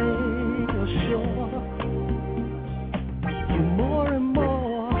that may sure you more and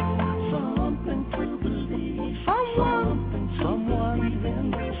more something to believe, someone to believe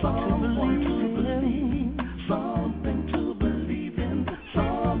in, something to believe in,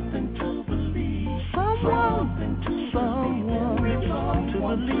 something to believe in, something to believe, something to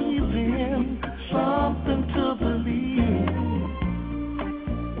believe in, something to believe.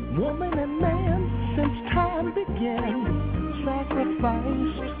 Woman and man since time began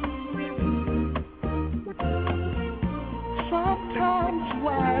sacrificed. Sometimes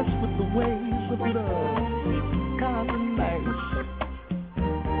wise with the ways of love, kind of nice.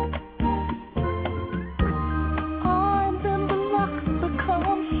 And then the luck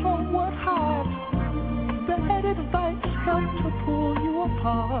becomes somewhat hard. Bad advice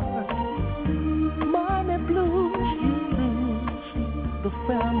the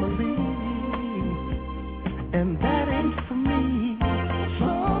family, and that ain't for me.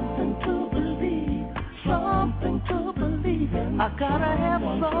 Something to believe, something to believe in. I gotta have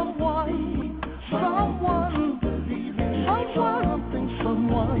someone to believe in, something to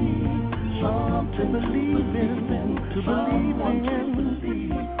believe in,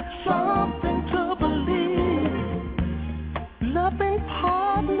 something to believe. Loving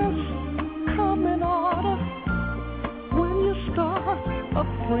partners come in order when you start a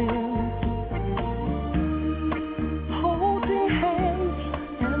friend. Holding hands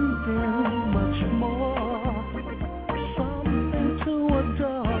and then much more. Something to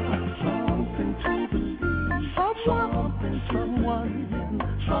adore, something to believe, someone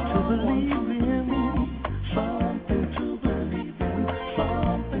to believe in, something to believe in,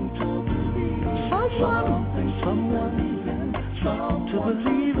 something to believe, someone to believe in, something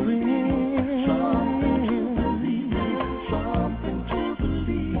to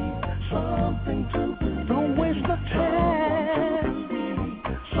believe, something to believe. Don't waste the time.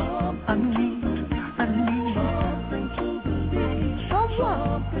 I need something to believe,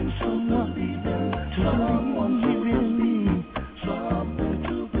 someone to believe in, something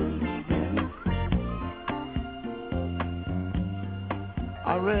to believe in. I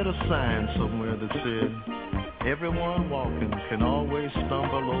read a sign somewhere that said, everyone walking can always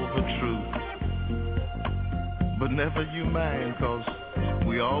stumble over truth. But never you mind, 'cause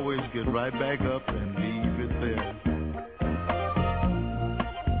we always get right back up and leave it there.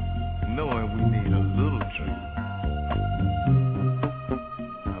 Knowing we need a little truth.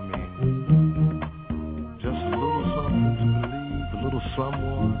 I mean, just a little something to believe, a little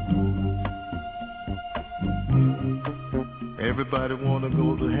someone. Everybody wanna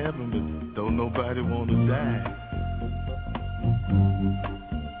go to heaven, but don't nobody wanna die.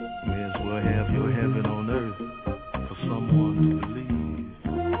 May as well have your heaven on earth for someone to believe.